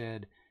was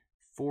shed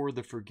for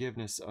the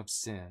forgiveness of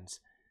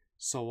sins,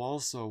 so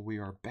also we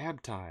are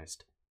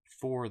baptized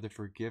for the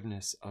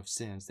forgiveness of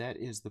sins. That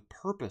is the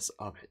purpose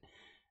of it.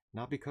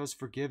 Not because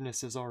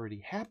forgiveness has already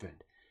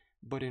happened,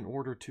 but in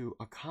order to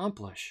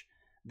accomplish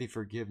the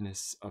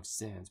forgiveness of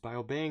sins. By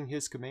obeying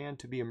his command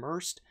to be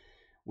immersed,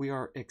 we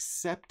are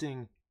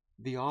accepting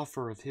the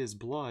offer of his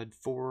blood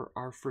for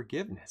our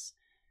forgiveness.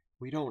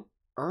 We don't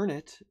earn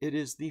it. It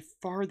is the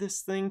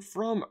farthest thing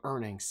from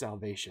earning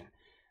salvation.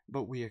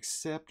 But we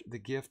accept the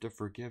gift of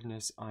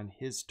forgiveness on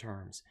his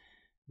terms,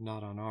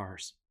 not on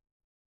ours.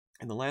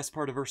 In the last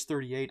part of verse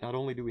 38, not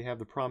only do we have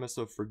the promise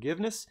of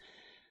forgiveness,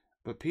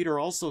 but Peter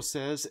also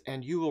says,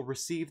 and you will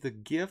receive the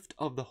gift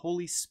of the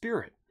Holy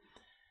Spirit.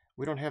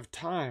 We don't have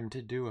time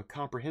to do a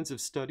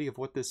comprehensive study of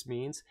what this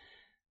means,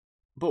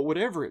 but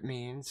whatever it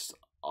means,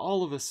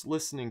 all of us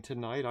listening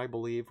tonight, I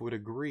believe, would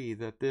agree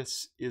that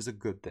this is a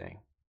good thing,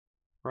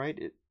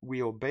 right?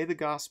 We obey the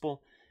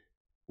gospel,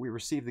 we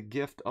receive the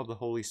gift of the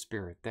Holy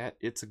Spirit. That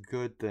it's a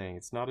good thing.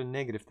 It's not a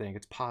negative thing,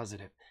 it's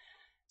positive.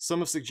 Some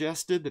have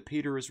suggested that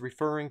Peter is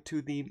referring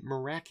to the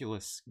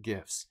miraculous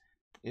gifts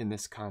in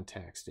this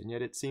context, and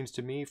yet it seems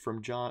to me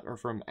from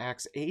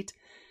Acts 8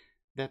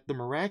 that the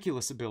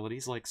miraculous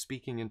abilities like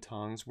speaking in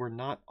tongues were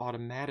not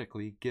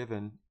automatically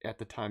given at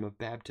the time of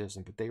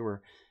baptism, but they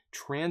were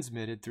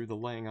transmitted through the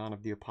laying on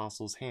of the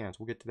apostles' hands.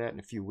 We'll get to that in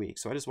a few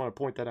weeks. So I just want to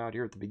point that out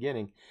here at the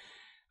beginning,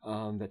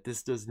 that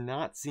this does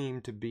not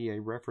seem to be a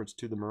reference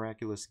to the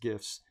miraculous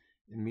gifts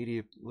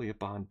immediately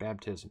upon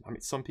baptism. I mean,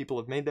 some people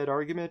have made that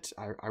argument.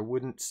 I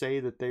wouldn't say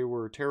that they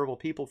were terrible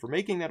people for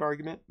making that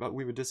argument, but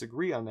we would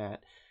disagree on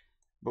that.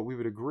 But we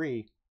would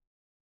agree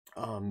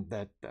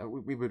that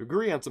we would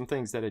agree on some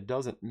things that it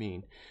doesn't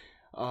mean.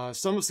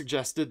 Some have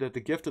suggested that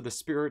the gift of the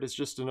Spirit is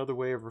just another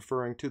way of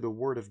referring to the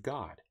Word of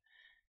God.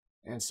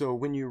 And so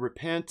when you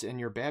repent and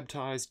you're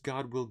baptized,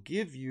 God will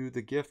give you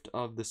the gift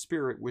of the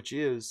Spirit, which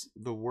is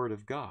the Word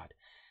of God.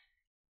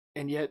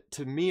 And yet,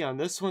 to me on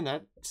this one,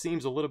 that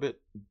seems a little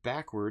bit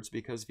backwards,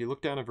 because if you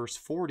look down at verse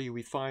 40,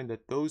 we find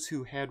that those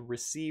who had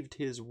received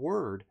his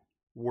word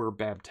were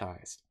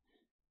baptized.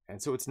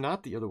 And so it's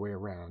not the other way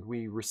around.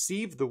 We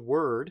receive the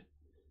word,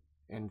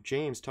 and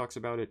James talks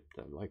about it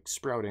like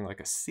sprouting, like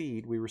a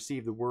seed. We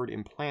receive the word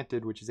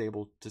implanted, which is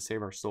able to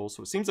save our souls.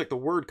 So it seems like the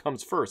word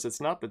comes first.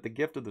 It's not that the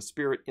gift of the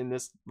Spirit in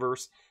this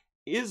verse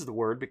is the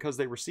word, because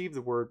they received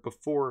the word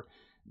before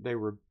they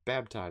were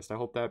baptized. I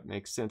hope that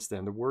makes sense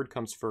then. The word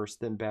comes first,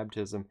 then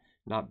baptism,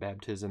 not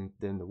baptism,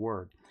 then the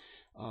word.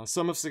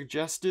 Some have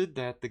suggested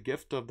that the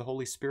gift of the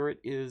Holy Spirit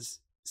is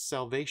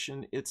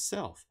salvation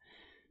itself.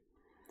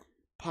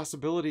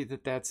 Possibility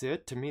that that's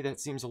it. To me, that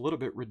seems a little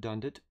bit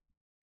redundant,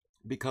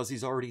 because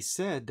he's already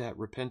said that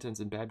repentance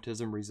and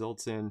baptism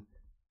results in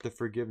the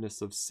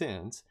forgiveness of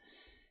sins.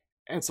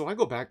 And so I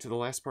go back to the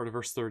last part of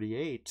verse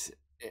 38,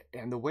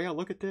 and the way I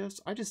look at this,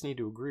 I just need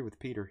to agree with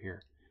Peter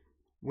here.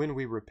 When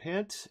we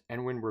repent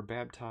and when we're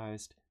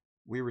baptized,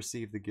 we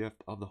receive the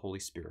gift of the Holy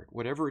Spirit.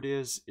 Whatever it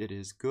is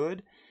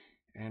good,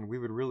 and we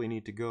would really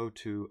need to go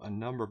to a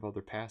number of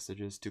other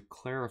passages to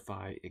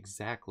clarify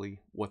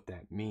exactly what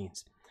that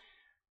means.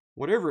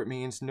 Whatever it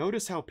means,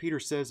 notice how Peter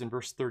says in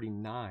verse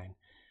 39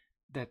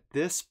 that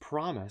this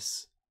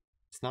promise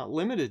is not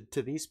limited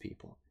to these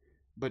people,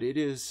 but it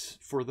is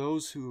for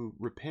those who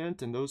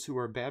repent and those who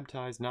are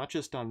baptized, not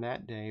just on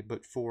that day,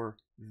 but for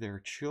their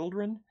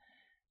children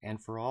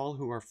and for all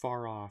who are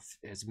far off,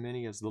 as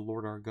many as the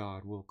Lord our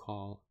God will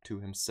call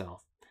to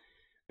himself.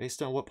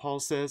 Based on what Paul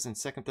says in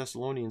 2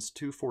 Thessalonians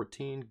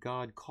 2:14,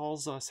 God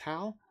calls us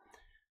how?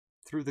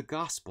 Through the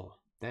gospel.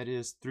 That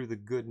is, through the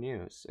good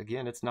news.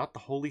 Again, it's not the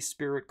Holy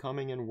Spirit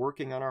coming and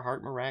working on our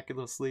heart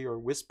miraculously or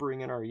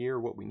whispering in our ear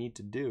what we need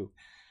to do,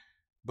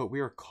 but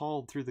we are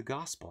called through the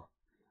gospel.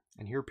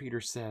 And here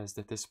Peter says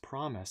that this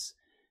promise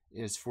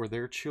is for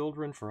their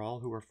children, for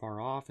all who are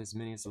far off, as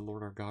many as the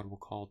Lord our God will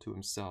call to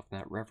himself. And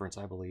that reference,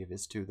 I believe,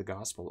 is to the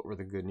gospel or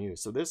the good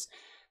news. So this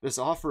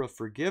offer of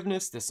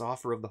forgiveness, this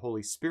offer of the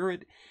Holy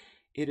Spirit,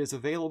 it is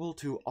available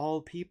to all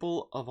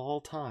people of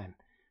all time.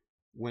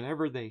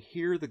 Whenever they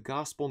hear the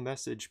gospel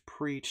message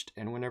preached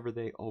and whenever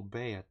they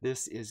obey it,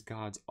 this is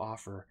God's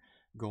offer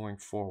going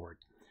forward.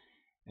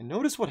 And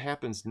notice what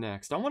happens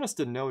next. I want us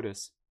to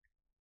notice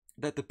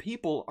that the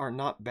people are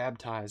not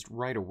baptized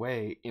right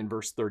away in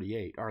verse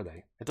 38, are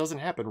they? It doesn't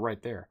happen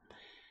right there.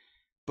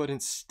 But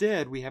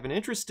instead, we have an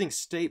interesting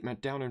statement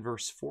down in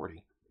verse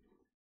 40.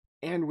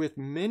 And with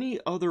many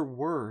other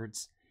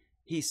words,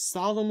 he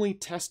solemnly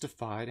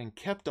testified and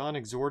kept on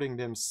exhorting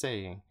them,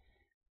 saying,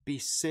 be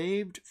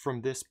saved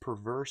from this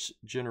perverse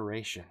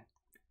generation.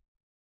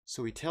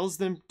 So he tells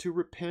them to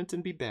repent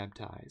and be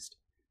baptized.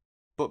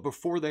 But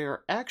before they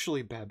are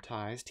actually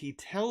baptized, he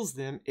tells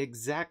them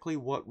exactly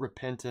what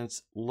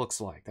repentance looks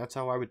like. That's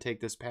how I would take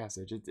this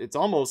passage. It's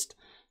almost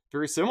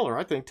very similar,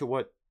 I think, to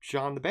what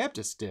John the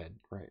Baptist did,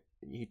 right?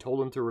 He told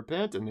them to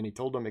repent, and then he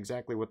told them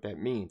exactly what that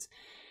means.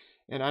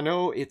 And I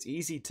know it's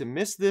easy to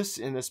miss this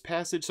in this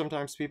passage.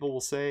 Sometimes people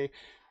will say,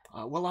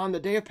 well, on the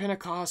day of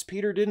Pentecost,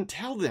 Peter didn't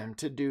tell them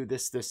to do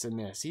this, this, and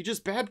this. He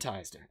just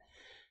baptized them.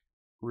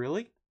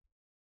 Really?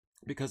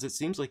 Because it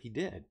seems like he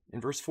did.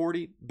 In verse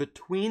 40,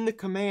 between the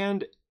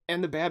command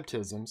and the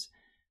baptisms,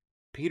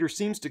 Peter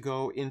seems to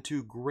go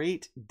into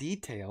great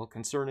detail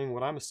concerning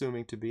what I'm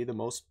assuming to be the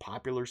most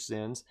popular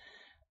sins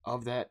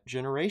of that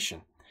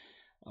generation.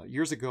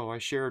 Years ago, I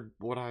shared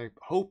what I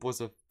hope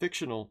was a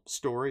fictional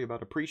story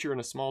about a preacher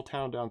in a small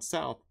town down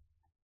south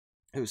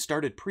who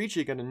started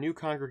preaching at a new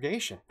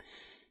congregation.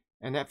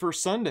 And that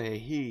first Sunday,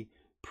 he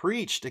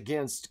preached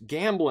against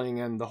gambling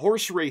and the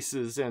horse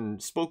races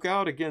and spoke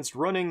out against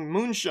running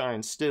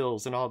moonshine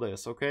stills and all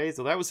this, okay?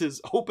 So that was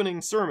his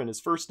opening sermon, his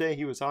first day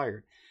he was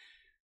hired.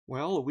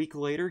 Well, a week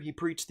later, he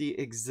preached the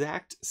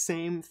exact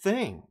same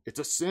thing. It's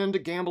a sin to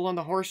gamble on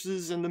the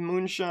horses and the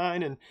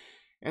moonshine.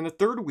 And the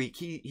third week,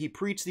 he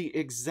preached the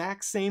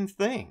exact same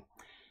thing.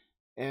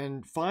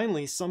 And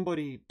finally,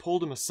 somebody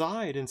pulled him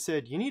aside and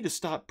said, you need to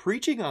stop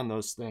preaching on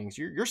those things.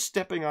 You're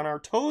stepping on our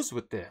toes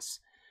with this.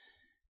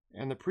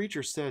 And the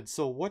preacher said,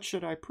 so what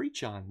should I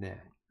preach on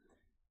then?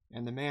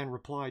 And the man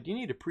replied, you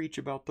need to preach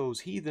about those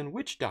heathen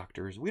witch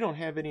doctors. We don't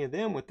have any of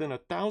them within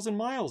 1,000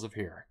 miles of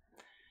here.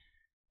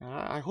 And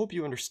I hope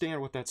you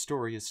understand what that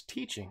story is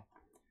teaching.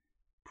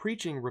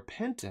 Preaching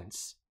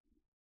repentance,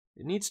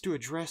 it needs to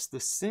address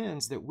the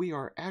sins that we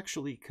are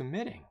actually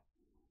committing.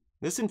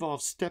 This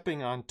involves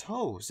stepping on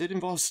toes. It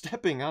involves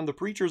stepping on the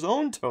preacher's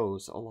own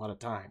toes a lot of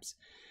times.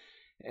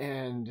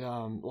 And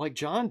like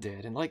John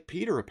did, and like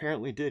Peter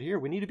apparently did here,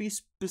 we need to be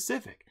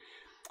specific.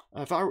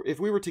 If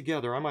we were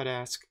together, I might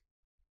ask,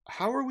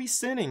 how are we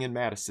sinning in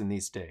Madison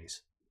these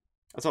days?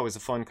 That's always a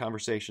fun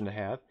conversation to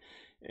have.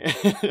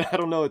 I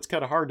don't know, it's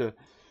kind of hard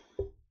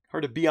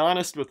to be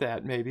honest with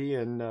that, maybe.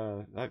 And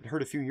I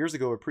heard a few years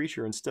ago a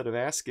preacher, instead of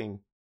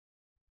asking,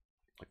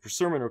 like for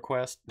sermon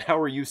request, how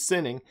are you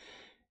sinning?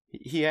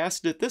 He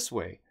asked it this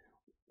way: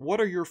 what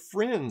are your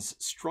friends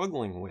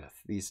struggling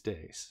with these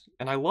days?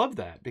 And I love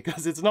that,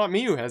 because it's not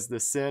me who has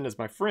this sin as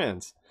my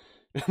friends.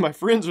 My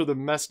friends are the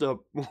messed up,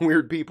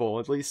 weird people.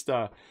 At least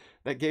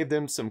that gave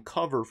them some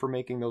cover for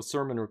making those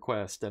sermon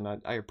requests, and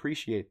I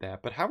appreciate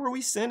that. But how are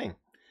we sinning?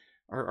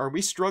 Are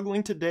we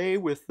struggling today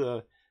with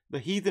the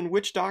heathen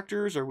witch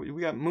doctors? Or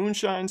we got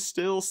moonshine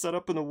still set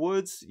up in the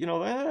woods? You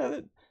know,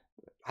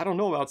 I don't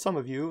know about some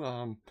of you.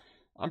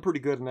 I'm pretty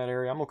good in that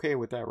area. I'm okay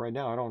with that right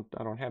now. I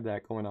don't have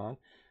that going on.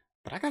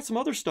 But I got some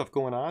other stuff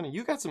going on, and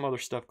you got some other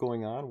stuff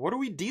going on. What are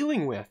we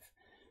dealing with?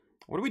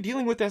 What are we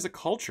dealing with as a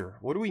culture?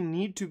 What do we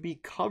need to be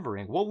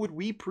covering? What would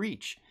we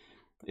preach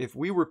if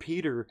we were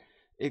Peter,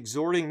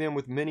 exhorting them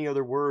with many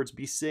other words,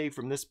 be saved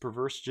from this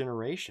perverse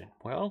generation?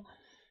 Well,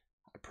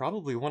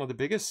 probably one of the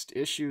biggest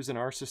issues in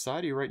our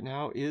society right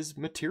now is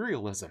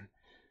materialism.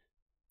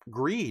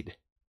 Greed.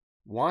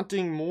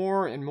 Wanting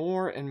more and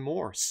more and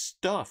more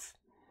stuff.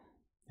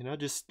 You know,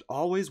 just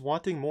always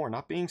wanting more,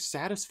 not being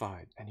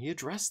satisfied. And he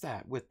addressed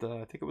that with,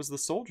 I think it was the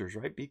soldiers,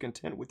 right? Be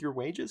content with your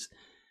wages.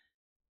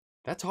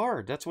 That's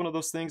hard. That's one of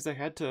those things they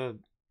had to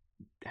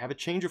have a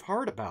change of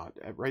heart about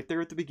right there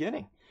at the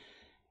beginning.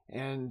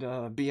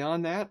 And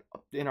beyond that,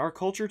 in our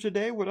culture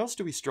today, what else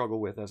do we struggle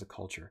with as a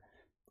culture?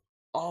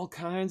 All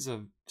kinds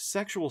of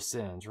sexual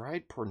sins,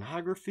 right?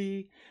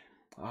 Pornography.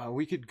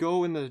 We could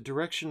go in the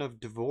direction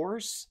of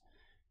divorce.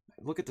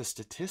 Look at the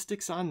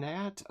statistics on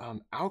that.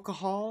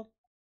 Alcohol.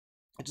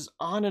 Just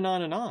on and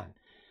on and on.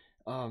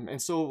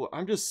 And so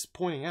I'm just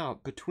pointing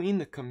out, between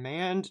the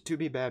command to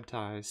be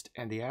baptized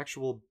and the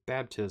actual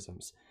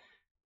baptisms,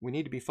 we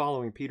need to be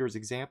following Peter's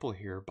example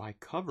here by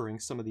covering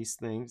some of these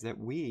things that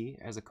we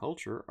as a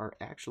culture are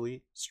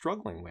actually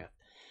struggling with.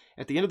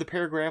 At the end of the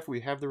paragraph,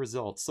 we have the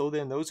results. So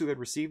then those who had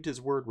received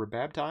his word were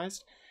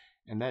baptized,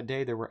 and that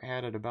day there were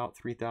added about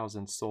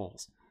 3,000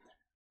 souls.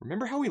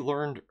 Remember how we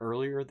learned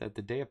earlier that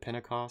the day of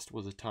Pentecost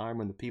was a time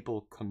when the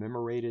people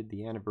commemorated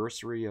the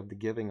anniversary of the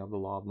giving of the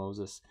law of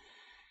Moses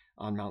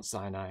on Mount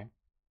Sinai?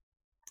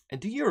 And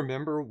do you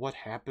remember what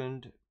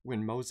happened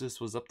when Moses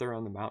was up there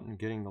on the mountain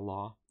getting the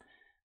law?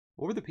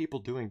 What were the people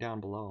doing down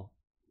below?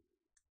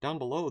 Down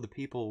below, the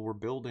people were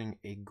building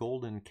a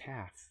golden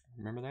calf.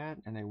 Remember that?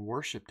 And they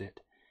worshipped it.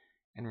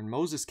 And when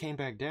Moses came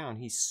back down,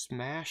 he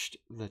smashed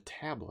the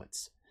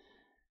tablets.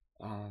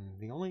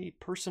 The only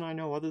person I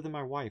know other than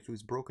my wife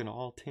who's broken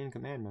all 10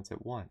 commandments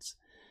at once.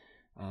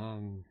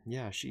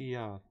 She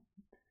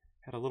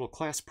had a little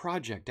class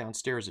project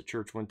downstairs at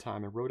church one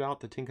time and wrote out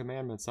the 10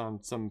 commandments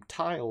on some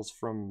tiles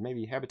from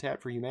maybe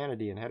Habitat for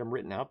Humanity and had them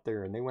written out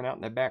there. And they went out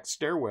in the back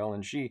stairwell,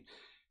 and she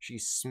She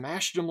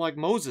smashed them like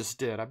Moses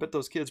did. I bet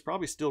those kids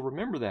probably still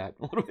remember that.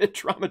 A little bit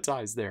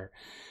traumatized there.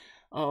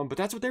 But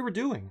that's what they were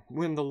doing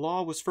when the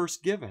law was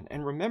first given.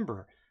 And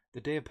remember, the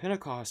day of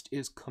Pentecost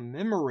is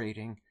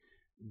commemorating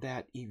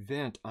that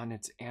event on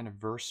its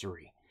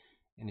anniversary.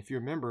 And if you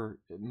remember,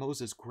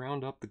 Moses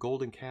ground up the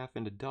golden calf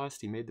into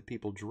dust. He made the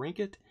people drink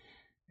it.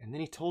 And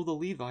then he told the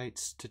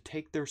Levites to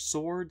take their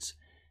swords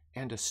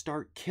and to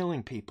start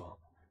killing people,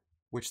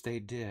 which they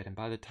did. And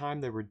by the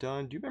time they were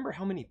done, do you remember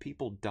how many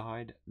people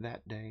died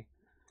that day?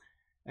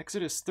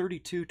 Exodus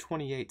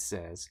 32:28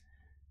 says,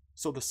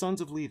 "So the sons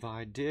of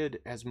Levi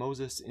did as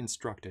Moses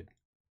instructed,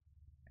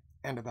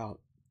 and about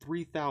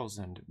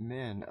 3,000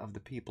 men of the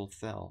people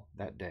fell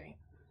that day."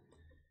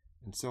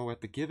 And so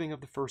at the giving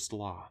of the first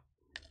law,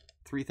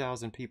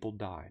 3,000 people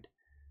died.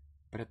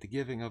 But at the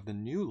giving of the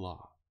new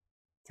law,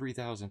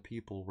 3,000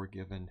 people were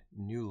given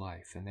new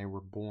life and they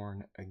were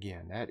born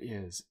again. That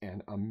is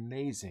an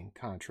amazing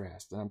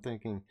contrast. And I'm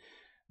thinking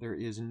there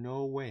is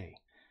no way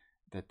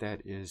that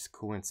that is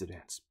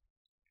coincidence.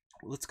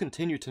 Let's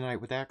continue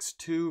tonight with Acts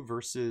 2,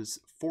 verses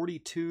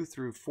 42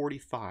 through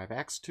 45.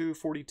 Acts 2,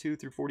 42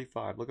 through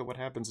 45. Look at what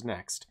happens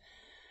next.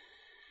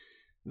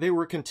 They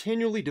were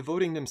continually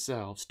devoting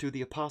themselves to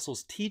the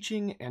apostles'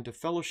 teaching and to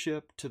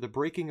fellowship, to the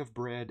breaking of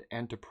bread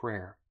and to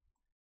prayer.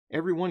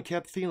 Everyone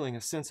kept feeling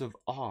a sense of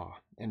awe,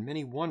 and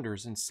many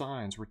wonders and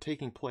signs were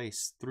taking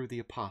place through the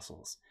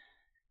apostles.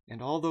 And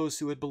all those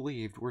who had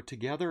believed were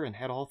together and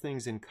had all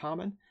things in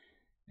common,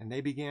 and they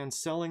began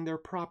selling their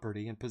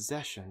property and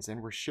possessions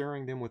and were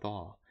sharing them with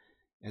all,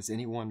 as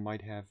anyone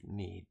might have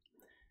need.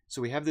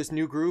 So we have this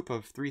new group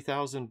of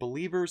 3,000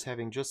 believers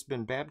having just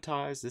been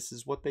baptized. This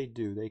is what they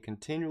do. They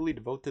continually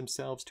devote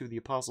themselves to the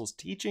apostles'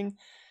 teaching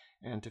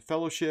and to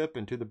fellowship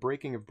and to the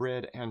breaking of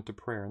bread and to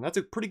prayer. And that's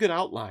a pretty good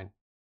outline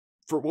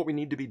for what we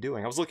need to be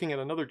doing. I was looking at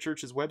another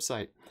church's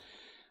website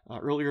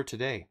earlier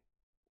today,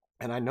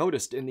 and I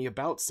noticed in the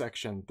About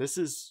section, this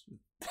is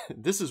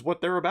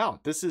what they're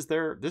about. This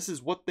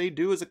is what they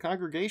do as a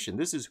congregation.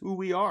 This is who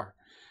we are.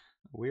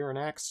 We are an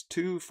Acts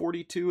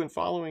 2:42 and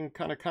following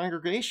kind of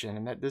congregation,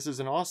 and that this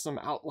is an awesome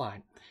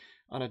outline.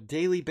 On a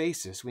daily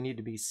basis, we need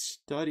to be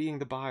studying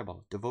the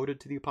Bible, devoted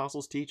to the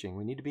apostles' teaching.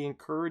 We need to be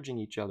encouraging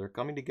each other,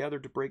 coming together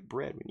to break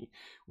bread.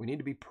 We need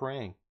to be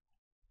praying.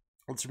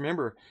 Let's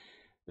remember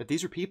that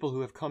these are people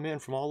who have come in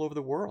from all over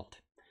the world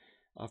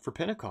for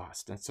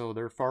Pentecost, and so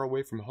they're far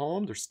away from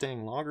home. They're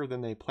staying longer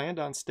than they planned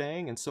on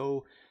staying, and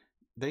so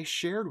they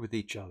shared with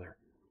each other.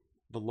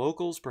 The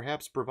locals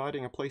perhaps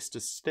providing a place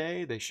to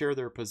stay. They share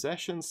their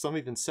possessions, some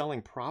even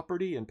selling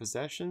property and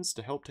possessions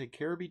to help take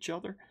care of each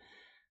other.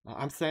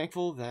 I'm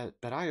thankful that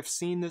I have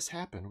seen this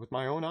happen with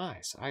my own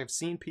eyes. I have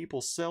seen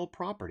people sell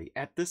property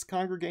at this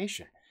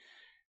congregation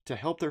to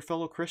help their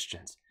fellow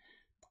Christians.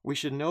 We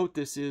should note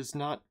this is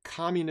not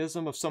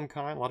communism of some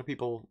kind. A lot of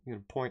people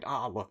point,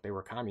 look, they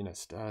were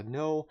communist.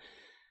 No.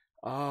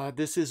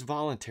 This is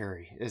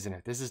voluntary, isn't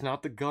it? This is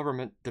not the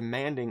government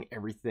demanding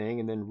everything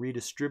and then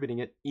redistributing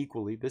it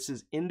equally. This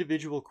is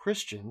individual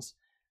Christians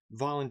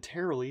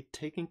voluntarily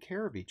taking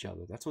care of each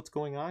other. That's what's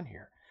going on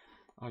here.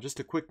 Just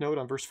a quick note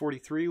on verse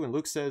 43, when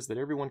Luke says that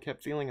everyone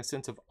kept feeling a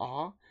sense of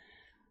awe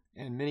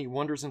and many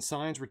wonders and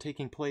signs were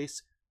taking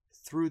place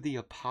through the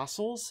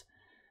apostles.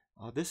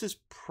 This is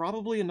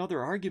probably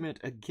another argument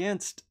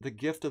against the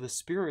gift of the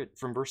Spirit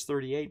from verse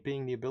 38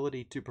 being the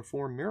ability to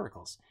perform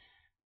miracles.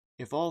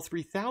 If all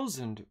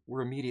 3,000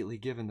 were immediately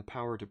given the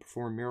power to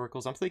perform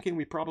miracles, I'm thinking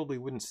we probably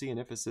wouldn't see an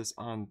emphasis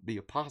on the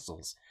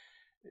apostles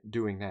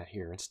doing that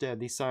here. Instead,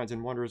 these signs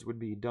and wonders would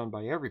be done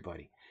by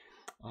everybody.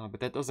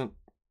 But that doesn't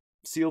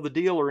seal the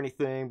deal or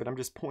anything, but I'm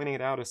just pointing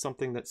it out as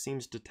something that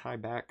seems to tie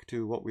back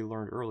to what we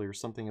learned earlier,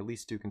 something at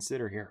least to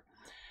consider here.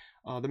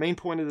 The main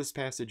point of this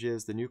passage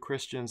is the new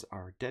Christians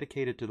are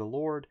dedicated to the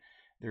Lord,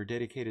 they're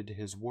dedicated to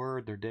His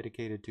Word, they're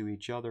dedicated to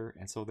each other,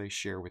 and so they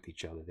share with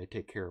each other. They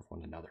take care of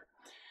one another.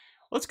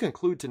 Let's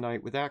conclude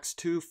tonight with Acts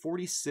 2,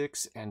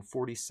 46 and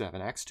 47.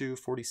 Acts 2,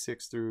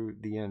 46 through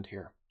the end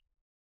here.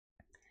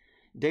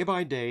 Day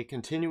by day,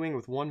 continuing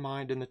with one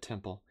mind in the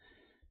temple,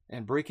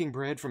 and breaking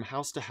bread from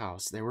house to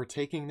house, they were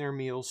taking their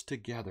meals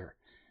together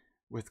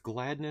with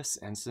gladness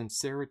and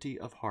sincerity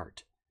of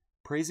heart,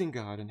 praising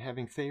God and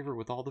having favor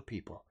with all the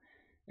people.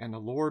 And the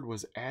Lord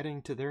was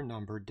adding to their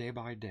number day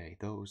by day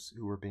those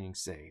who were being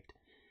saved.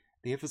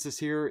 The emphasis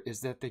here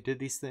is that they did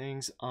these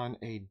things on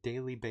a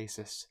daily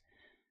basis.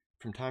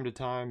 From time to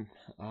time,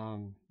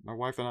 my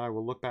wife and I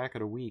will look back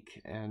at a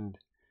week and,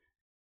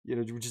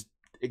 we're just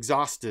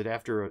exhausted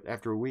after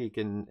a week,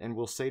 and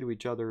we'll say to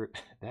each other,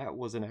 that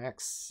was an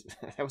Acts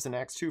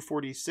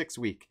 2:46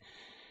 week.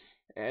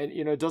 And,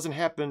 it doesn't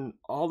happen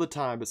all the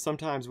time, but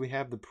sometimes we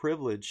have the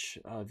privilege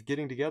of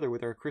getting together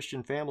with our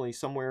Christian family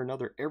somewhere or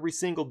another every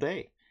single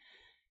day.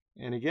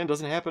 And again, it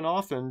doesn't happen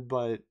often,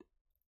 but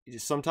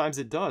sometimes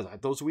it does.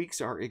 Those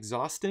weeks are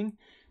exhausting,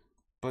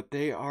 but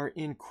they are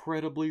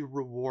incredibly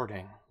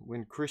rewarding.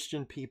 When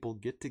Christian people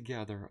get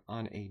together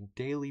on a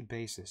daily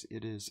basis,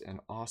 it is an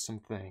awesome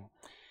thing.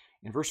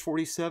 In verse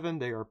 47,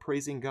 they are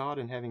praising God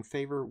and having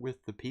favor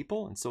with the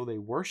people, and so they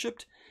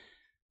worshiped.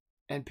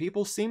 and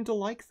people seemed to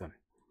like them.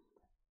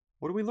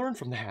 What do we learn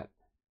from that?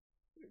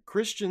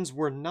 Christians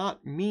were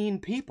not mean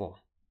people.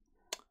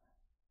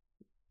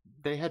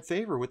 They had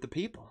favor with the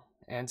people,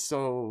 and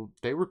so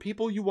they were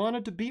people you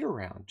wanted to be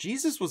around.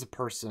 Jesus was a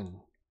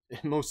person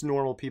most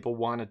normal people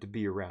wanted to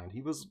be around.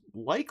 He was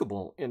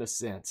likable in a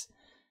sense.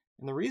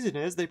 And the reason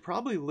is they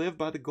probably lived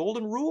by the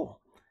golden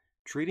rule,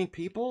 treating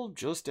people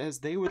just as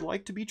they would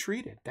like to be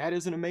treated. That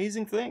is an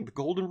amazing thing. The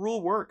golden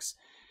rule works.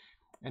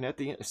 And at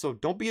the end, so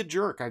don't be a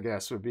jerk, I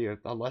guess, would be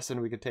a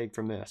lesson we could take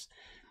from this.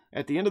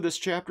 At the end of this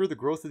chapter, the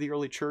growth of the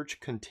early church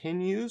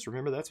continues.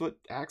 Remember, that's what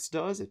Acts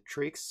does. It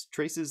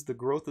traces the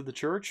growth of the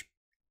church.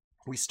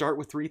 We start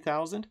with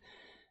 3,000.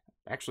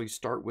 Actually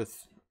start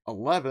with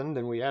 11,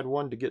 then we add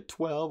 1 to get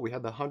 12. We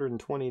had the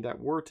 120 that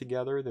were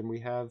together. Then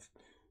we have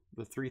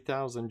the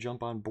 3,000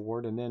 jump on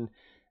board. And then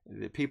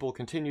the people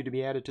continue to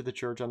be added to the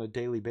church on a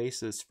daily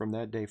basis from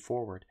that day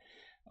forward.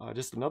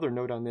 Just another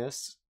note on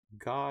this.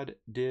 God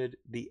did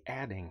the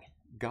adding.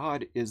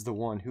 God is the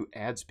one who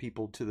adds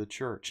people to the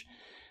church.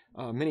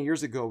 Many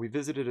years ago, we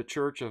visited a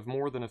church of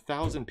more than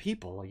 1,000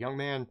 people. A young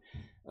man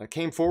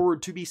came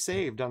forward to be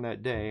saved on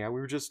that day. We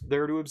were just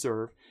there to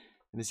observe.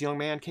 And this young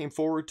man came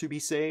forward to be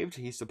saved.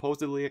 He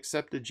supposedly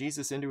accepted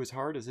Jesus into his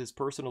heart as his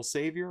personal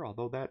savior,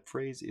 although that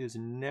phrase is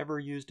never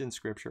used in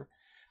Scripture.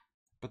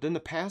 But then the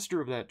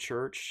pastor of that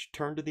church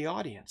turned to the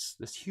audience,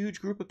 this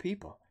huge group of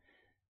people,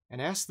 and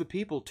asked the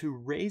people to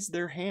raise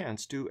their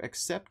hands to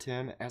accept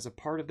him as a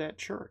part of that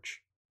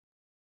church.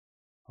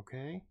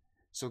 Okay?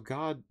 So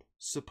God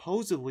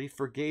supposedly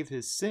forgave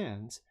his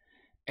sins,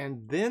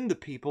 and then the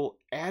people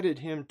added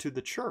him to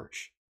the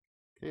church.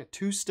 Okay, a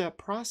two-step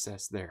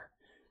process there.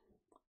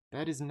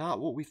 That is not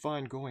what we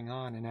find going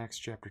on in Acts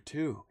chapter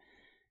 2.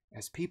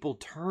 As people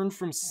turned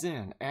from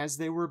sin, as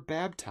they were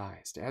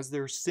baptized, as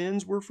their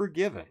sins were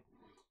forgiven,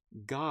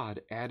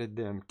 God added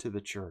them to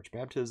the church.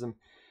 Baptism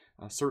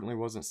certainly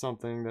wasn't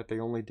something that they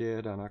only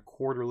did on a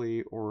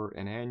quarterly or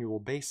an annual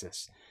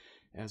basis,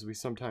 as we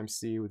sometimes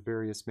see with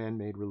various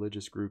man-made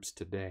religious groups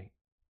today.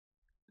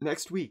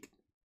 Next week,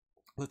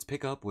 let's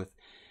pick up with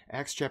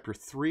Acts chapter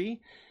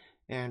 3.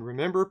 And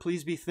remember,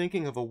 please be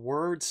thinking of a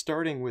word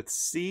starting with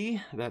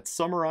C that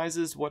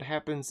summarizes what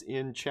happens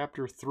in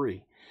chapter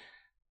 3,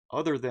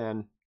 other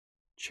than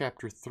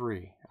chapter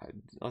 3.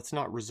 Let's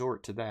not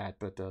resort to that,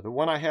 but the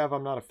one I have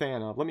I'm not a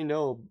fan of. Let me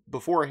know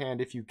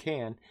beforehand if you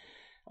can.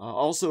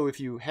 Also, if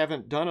you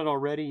haven't done it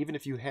already, even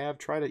if you have,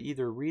 try to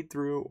either read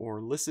through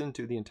or listen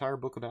to the entire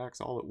book of Acts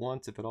all at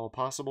once, if at all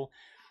possible.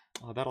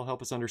 That'll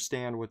help us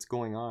understand what's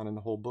going on in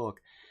the whole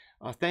book.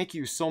 Thank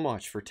you so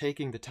much for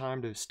taking the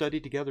time to study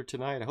together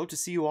tonight. I hope to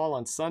see you all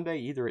on Sunday,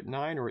 either at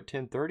 9 or at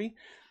 10:30.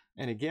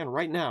 And again,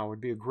 right now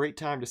would be a great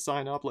time to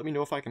sign up. Let me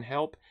know if I can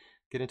help.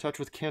 Get in touch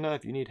with Kenna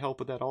if you need help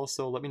with that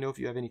also. Let me know if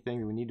you have anything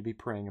that we need to be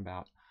praying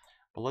about.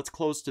 But let's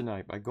close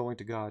tonight by going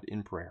to God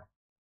in prayer.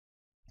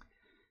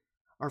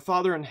 Our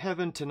Father in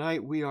heaven,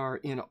 tonight we are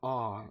in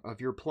awe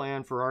of your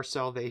plan for our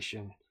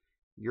salvation,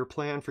 your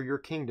plan for your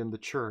kingdom, the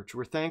church.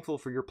 We're thankful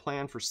for your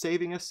plan for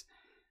saving us.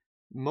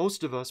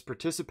 Most of us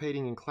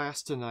participating in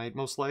class tonight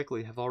most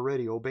likely have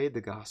already obeyed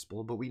the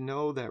gospel, but we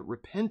know that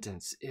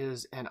repentance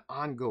is an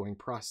ongoing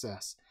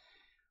process.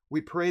 We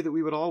pray that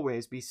we would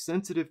always be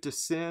sensitive to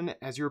sin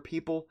as your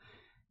people,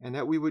 and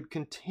that we would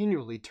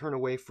continually turn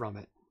away from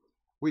it.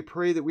 We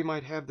pray that we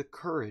might have the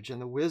courage and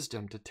the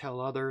wisdom to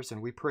tell others,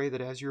 and we pray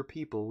that as your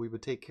people we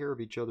would take care of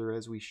each other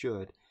as we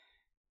should,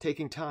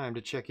 taking time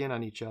to check in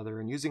on each other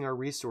and using our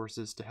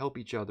resources to help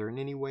each other in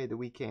any way that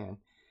we can.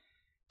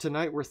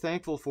 Tonight we're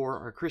thankful for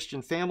our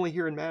Christian family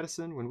here in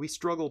Madison. When we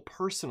struggle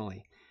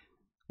personally,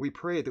 we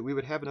pray that we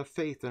would have enough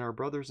faith in our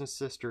brothers and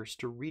sisters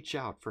to reach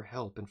out for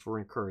help and for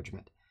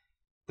encouragement.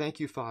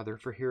 Thank you, Father,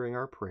 for hearing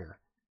our prayer.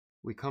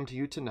 We come to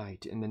you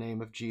tonight in the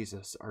name of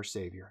Jesus, our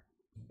Savior.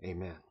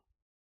 Amen.